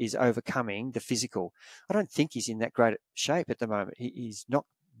mind is overcoming the physical. I don't think he's in that great shape at the moment. He's not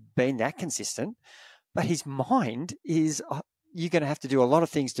been that consistent, but his mind is, you're going to have to do a lot of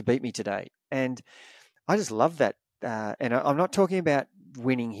things to beat me today. And I just love that. And I'm not talking about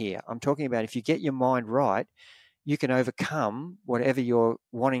winning here. I'm talking about if you get your mind right, you can overcome whatever you're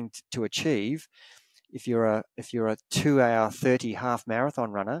wanting to achieve. If you're a 2-hour 30 half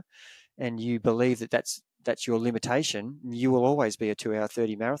marathon runner and you believe that that's your limitation, you will always be a 2-hour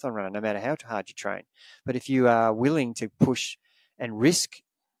 30 marathon runner, no matter how hard you train. But if you are willing to push and risk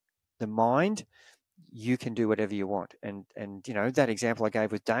the mind, you can do whatever you want. And that example I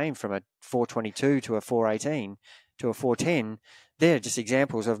gave with Dame from a 422 to a 418 to a 410, they're just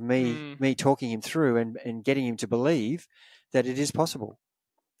examples of me talking him through and getting him to believe that it is possible.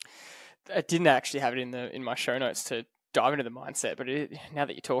 I didn't actually have it in my show notes to dive into the mindset, but now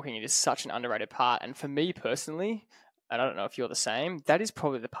that you're talking, it is such an underrated part. And for me personally, and I don't know if you're the same, that is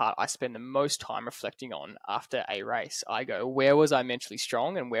probably the part I spend the most time reflecting on after a race. I go, where was I mentally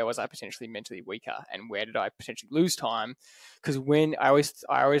strong and where was I potentially mentally weaker, and where did I potentially lose time? Because when I always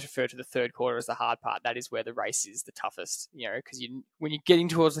refer to the third quarter as the hard part. That is where the race is the toughest, because when you're getting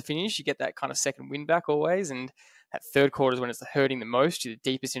towards the finish, you get that kind of second wind back always, and that third quarter is when it's hurting the most. You're the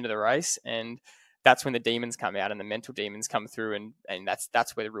deepest into the race, and that's when the demons come out and the mental demons come through, and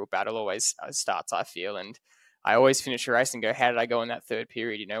that's where the real battle always starts, I feel. And I always finish a race and go, how did I go in that third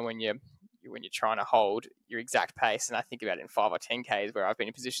period? When you're trying to hold your exact pace. And I think about it in 5 or 10 Ks where I've been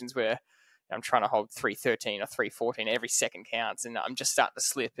in positions where I'm trying to hold 3:13 or 3:14. Every second counts, and I'm just starting to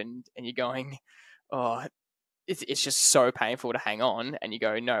slip, and you're going, oh, it's just so painful to hang on. And you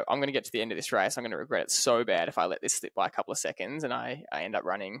go, no, I'm going to get to the end of this race. I'm going to regret it so bad if I let this slip by a couple of seconds, and I end up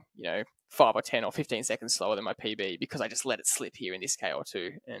running, 5 or 10 or 15 seconds slower than my PB because I just let it slip here in this K or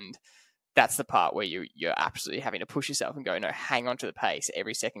two. And that's the part where you're absolutely having to push yourself and go, no, hang on to the pace.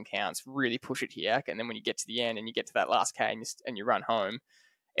 Every second counts. Really push it here. And then when you get to the end and you get to that last K and you run home,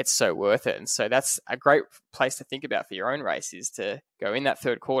 it's so worth it. And so that's a great place to think about for your own race, is to go in that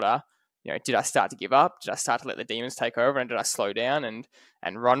third quarter. Did I start to give up? Did I start to let the demons take over? And did I slow down and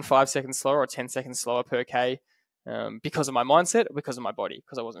run 5 seconds slower or 10 seconds slower per K because of my mindset or because of my body,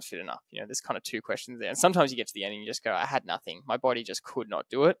 because I wasn't fit enough. There's kind of two questions there. And sometimes you get to the end and you just go, I had nothing. My body just could not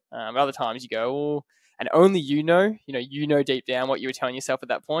do it. But other times you go, oh, and only you know deep down what you were telling yourself at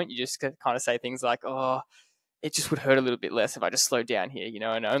that point. You just kind of say things like, oh, it just would hurt a little bit less if I just slowed down here,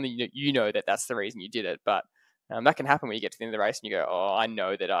 and only you know that that's the reason you did it. But that can happen when you get to the end of the race and you go, oh, I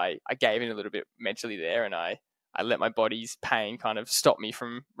know that I gave in a little bit mentally there, and I let my body's pain kind of stop me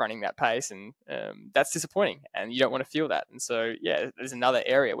from running that pace, and that's disappointing, and you don't want to feel that. And so, yeah, there's another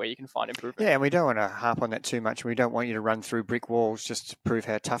area where you can find improvement. Yeah, and we don't want to harp on that too much. We don't want you to run through brick walls just to prove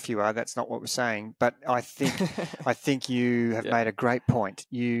how tough you are. That's not what we're saying. But I think you have made a great point.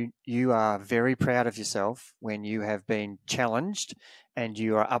 You are very proud of yourself when you have been challenged and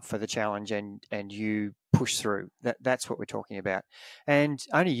you are up for the challenge and you push through. That's what we're talking about. And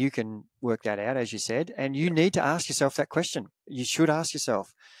only you can work that out, as you said. And you need to ask yourself that question. You should ask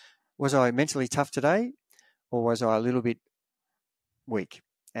yourself, was I mentally tough today, or was I a little bit weak?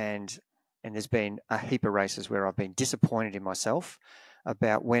 And there's been a heap of races where I've been disappointed in myself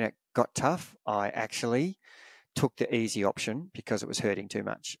about when it got tough. I actually took the easy option because it was hurting too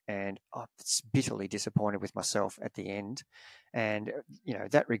much. And I was bitterly disappointed with myself at the end. And,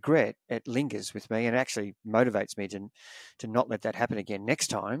 that regret, it lingers with me and actually motivates me to not let that happen again next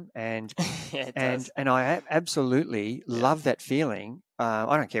time. And and I absolutely love that feeling.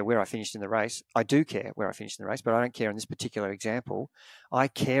 I don't care where I finished in the race. I do care where I finished in the race, but I don't care in this particular example. I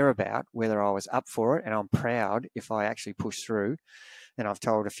care about whether I was up for it, and I'm proud if I actually pushed through. And I've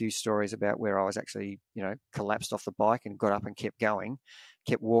told a few stories about where I was actually, collapsed off the bike and got up and kept going,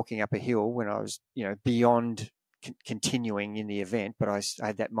 kept walking up a hill when I was, beyond continuing in the event. But I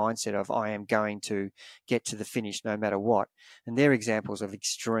had that mindset of I am going to get to the finish no matter what. And they're examples of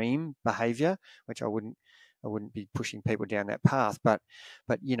extreme behavior, which I wouldn't be pushing people down that path. But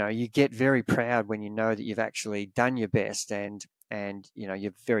you get very proud when you know that you've actually done your best and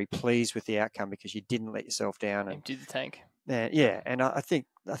you're very pleased with the outcome because you didn't let yourself down and empty the tank. Yeah, and I think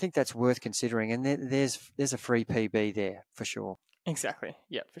that's worth considering, and there's a free PB there for sure. Exactly.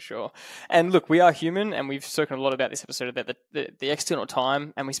 Yeah, for sure. And look, we are human, and we've spoken a lot about this episode about the external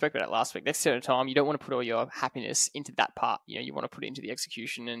time, and we spoke about it last week. The external time, you don't want to put all your happiness into that part. You want to put it into the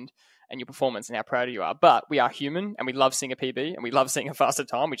execution and your performance and how proud you are. But we are human, and we love seeing a PB, and we love seeing a faster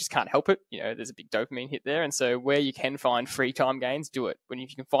time. We just can't help it. There's a big dopamine hit there, and so where you can find free time gains, do it.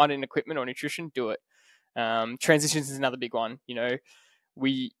 If you can find it in equipment or nutrition, do it. Transitions is another big one.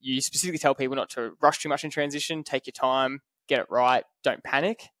 You specifically tell people not to rush too much in transition. Take your time, get it right. Don't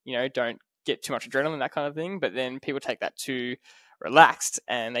panic. Don't get too much adrenaline, that kind of thing. But then people take that too relaxed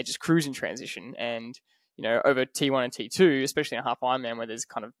and they just cruise in transition. And over T1 and T2, especially in a half Ironman where there's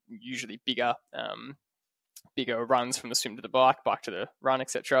kind of usually bigger runs from the swim to the bike to the run,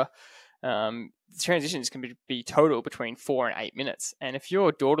 etc. The transitions can be total between 4 and 8 minutes. And if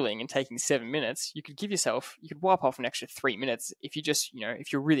you're dawdling and taking 7 minutes, you could wipe off an extra 3 minutes if you just,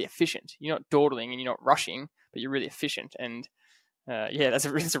 if you're really efficient. You're not dawdling and you're not rushing, but you're really efficient. And that's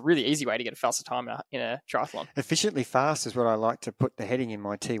a really easy way to get a faster time in a triathlon. Efficiently fast is what I like to put the heading in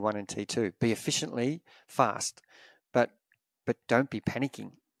my T1 and T2. Be efficiently fast, but don't be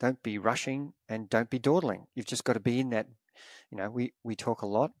panicking. Don't be rushing and don't be dawdling. You've just got to be in that. We talk a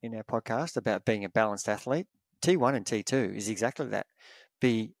lot in our podcast about being a balanced athlete. T1 and T2 is exactly that.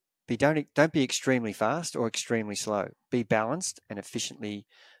 Don't be extremely fast or extremely slow. Be balanced and efficiently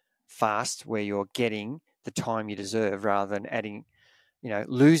fast where you're getting the time you deserve rather than adding,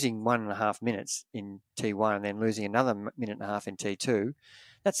 losing 1.5 minutes in T1 and then losing another minute and a half in T2.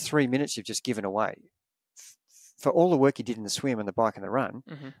 That's 3 minutes you've just given away. For all the work you did in the swim and the bike and the run,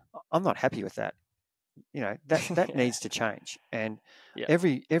 I'm not happy with that. That needs to change, and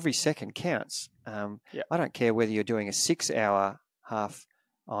every second counts. I don't care whether you're doing a 6-hour half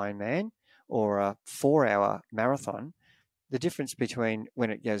Ironman or a 4-hour marathon. The difference between when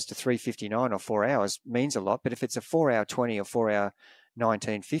it goes to 3:59 or 4 hours means a lot. But if it's a 4-hour 20 or 4-hour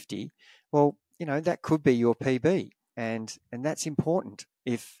 19:50, well, that could be your PB, and that's important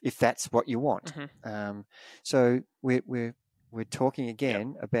if that's what you want. So we're talking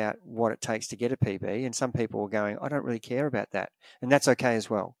again about what it takes to get a PB, and some people are going, I don't really care about that. And that's okay as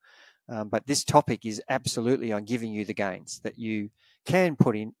well. But this topic is absolutely on giving you the gains that you can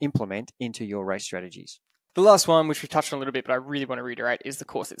implement into your race strategies. The last one, which we've touched on a little bit, but I really want to reiterate, is the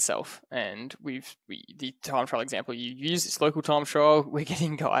course itself. And the time trial example you use, this local time trial, we're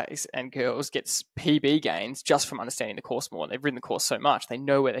getting guys and girls get PB gains just from understanding the course more. They've ridden the course so much, they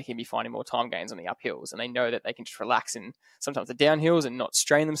know where they can be finding more time gains on the uphills, and they know that they can just relax in sometimes the downhills and not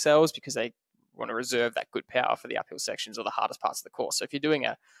strain themselves because they want to reserve that good power for the uphill sections or the hardest parts of the course. So if you're doing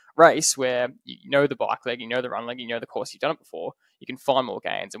a race where you know the bike leg, you know the run leg, you know the course, you've done it before, you can find more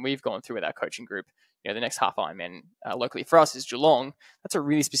gains. And we've gone through with our coaching group, the next half Ironman locally for us is Geelong. That's a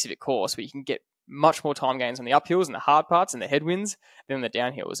really specific course where you can get much more time gains on the uphills and the hard parts and the headwinds than the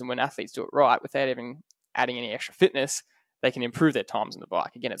downhills. And when athletes do it right, without even adding any extra fitness, they can improve their times on the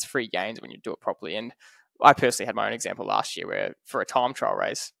bike. Again, it's free gains when you do it properly. And I personally had my own example last year where for a time trial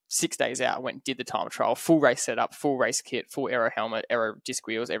race, 6 days out, I went and did the time trial, full race setup, full race kit, full aero helmet, aero disc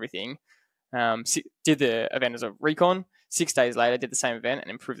wheels, everything. Did the event as a recon. 6 days later, did the same event and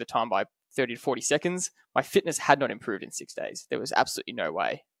improved the time by 30 to 40 seconds. My fitness had not improved in 6 days. There was absolutely no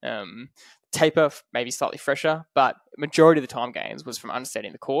way. Taper, maybe slightly fresher, but majority of the time gains was from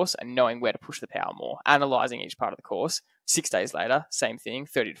understanding the course and knowing where to push the power more, analyzing each part of the course. 6 days later, same thing,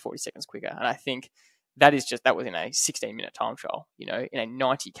 30 to 40 seconds quicker. And I think that was in a 16-minute time trial. In a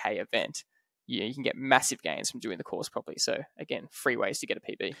 90K event, you can get massive gains from doing the course properly. So again, free ways to get a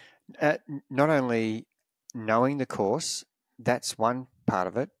PB. Not only knowing the course, that's one part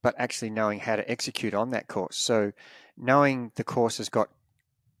of it, but actually knowing how to execute on that course. So knowing the course has got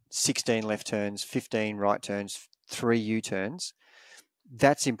 16 left turns, 15 right turns, 3 U-turns,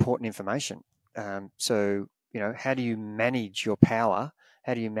 that's important information. So, how do you manage your power?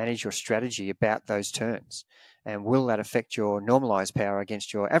 How do you manage your strategy about those turns? And will that affect your normalized power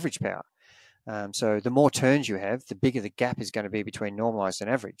against your average power? So the more turns you have, the bigger the gap is going to be between normalized and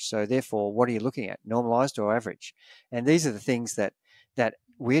average. So therefore, what are you looking at, normalized or average? And these are the things that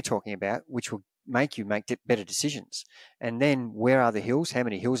we're talking about, which will make you make better decisions. And then where are the hills? How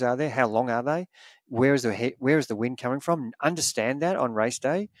many hills are there? How long are they? Where is the wind coming from? Understand that on race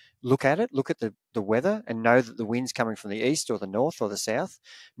day. Look at it. Look at the weather and know that the wind's coming from the east or the north or the south.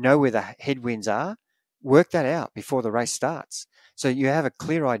 Know where the headwinds are. Work that out before the race starts. So you have a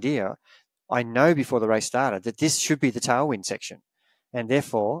clear idea. I know before the race started that this should be the tailwind section, and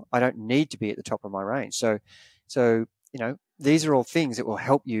therefore I don't need to be at the top of my range. So these are all things that will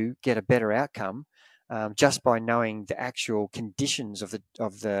help you get a better outcome just by knowing the actual conditions of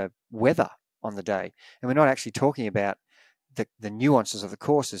the weather on the day. And we're not actually talking about the nuances of the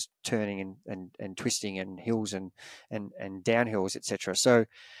courses, turning and twisting and hills and downhills, etc.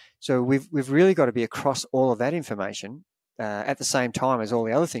 So we've really got to be across all of that information at the same time as all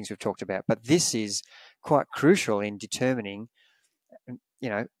the other things we've talked about. But this is quite crucial in determining,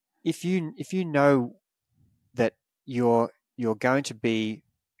 if you know that you're going to be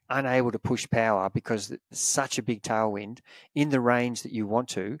unable to push power because it's such a big tailwind in the range that you want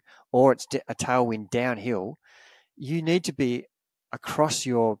to, or it's a tailwind downhill, you need to be across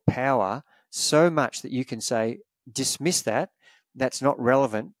your power so much that you can say, dismiss that. That's not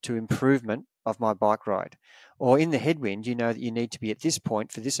relevant to improvement of my bike ride. Or in the headwind, you know that you need to be at this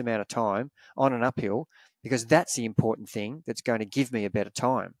point for this amount of time on an uphill, because that's the important thing that's going to give me a better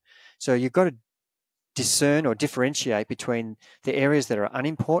time. So you've got to discern or differentiate between the areas that are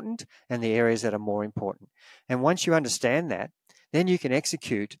unimportant and the areas that are more important. And once you understand that, then you can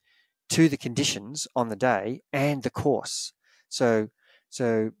execute to the conditions on the day and the course. So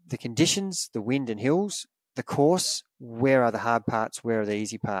the conditions, the wind and hills, the course, where are the hard parts, where are the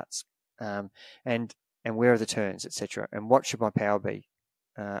easy parts, and where are the turns, etc. And what should my power be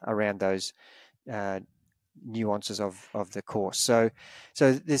around those nuances of the course. So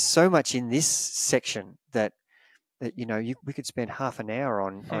there's so much in this section that we could spend half an hour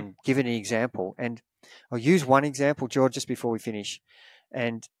on giving an example. And I'll use one example, George, just before we finish.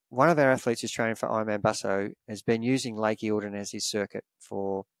 And one of our athletes who's training for Ironman Busso has been using Lake Eildon as his circuit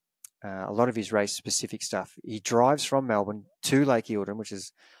for a lot of his race-specific stuff. He drives from Melbourne to Lake Eildon, which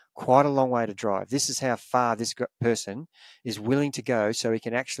is quite a long way to drive. This is how far this person is willing to go so he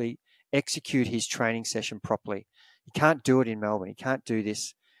can actually execute his training session properly. He can't do it in Melbourne. He can't do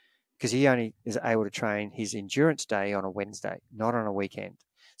this because he only is able to train his endurance day on a Wednesday, not on a weekend.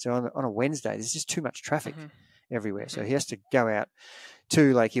 So on a Wednesday, there's just too much traffic everywhere. So he has to go out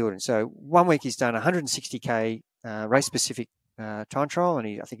to Lake Eildon. So 1 week he's done 160K race-specific time trial,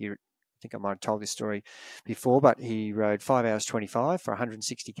 and I think I might have told this story before, but he rode 5 hours 25 for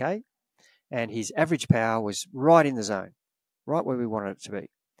 160K, and his average power was right in the zone, right where we wanted it to be.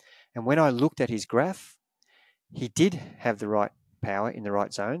 And when I looked at his graph, he did have the right power in the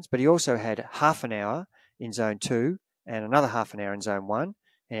right zones, but he also had half an hour in zone 2 and another half an hour in zone 1.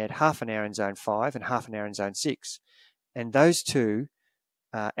 He had half an hour in zone 5 and half an hour in zone 6. And those 2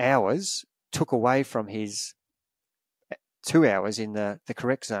 hours took away from his 2 hours in the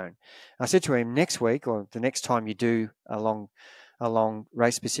correct zone. I said to him, next week or the next time you do a long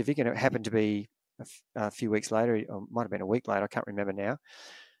race specific, and it happened to be a few weeks later, or it might have been a week later, I can't remember now.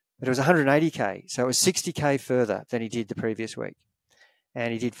 but it was 180k. So it was 60k further than he did the previous week.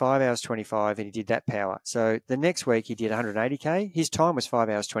 And he did 5 hours 25 and he did that power. So the next week he did 180k. His time was 5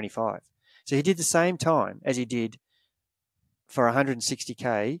 hours 25. So he did the same time as he did for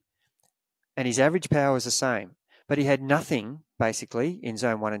 160k, and his average power was the same. But he had nothing basically in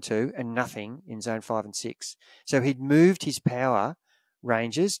zone 1 and 2 and nothing in zone 5 and 6. So he'd moved his power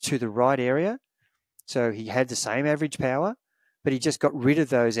ranges to the right area. So he had the same average power, but he just got rid of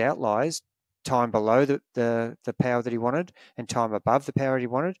those outliers, time below the power that he wanted and time above the power he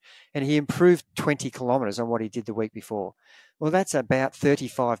wanted. And he improved 20 kilometres on what he did the week before. Well, that's about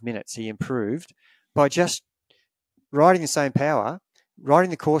 35 minutes he improved by just riding the same power,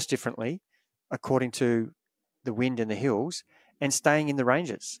 riding the course differently according to the wind and the hills, and staying in the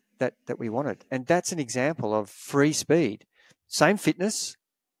ranges that we wanted. And that's an example of free speed. Same fitness,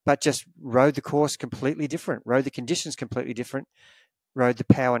 but just rode the course completely different, rode the conditions completely different, rode the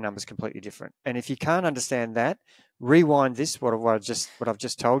power numbers completely different. And if you can't understand that, rewind this, what I've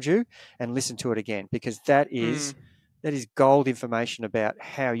just told you, and listen to it again, because that is gold information about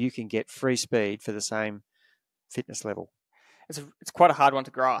how you can get free speed for the same fitness level. It's quite a hard one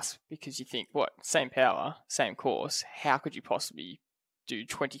to grasp, because you think, what, same power, same course, how could you possibly do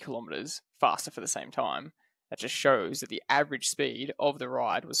 20 kilometers faster for the same time? That just shows that the average speed of the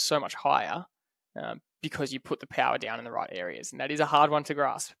ride was so much higher because you put the power down in the right areas. And that is a hard one to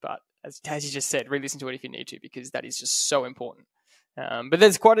grasp, but as you just said, re-listen to it if you need to, because that is just so important. But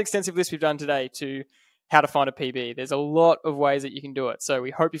there's quite an extensive list we've done today to how to find a PB. There's a lot of ways that you can do it. So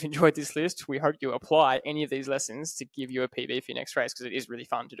we hope you've enjoyed this list. We hope you apply any of these lessons to give you a PB for your next race, because it is really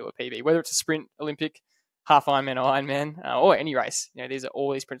fun to do a PB, whether it's a sprint, Olympic, half Ironman or Ironman, or any race.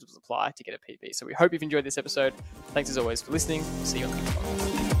 All these principles apply to get a PB. So we hope you've enjoyed this episode. Thanks as always for listening. See you on the next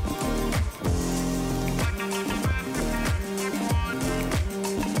one.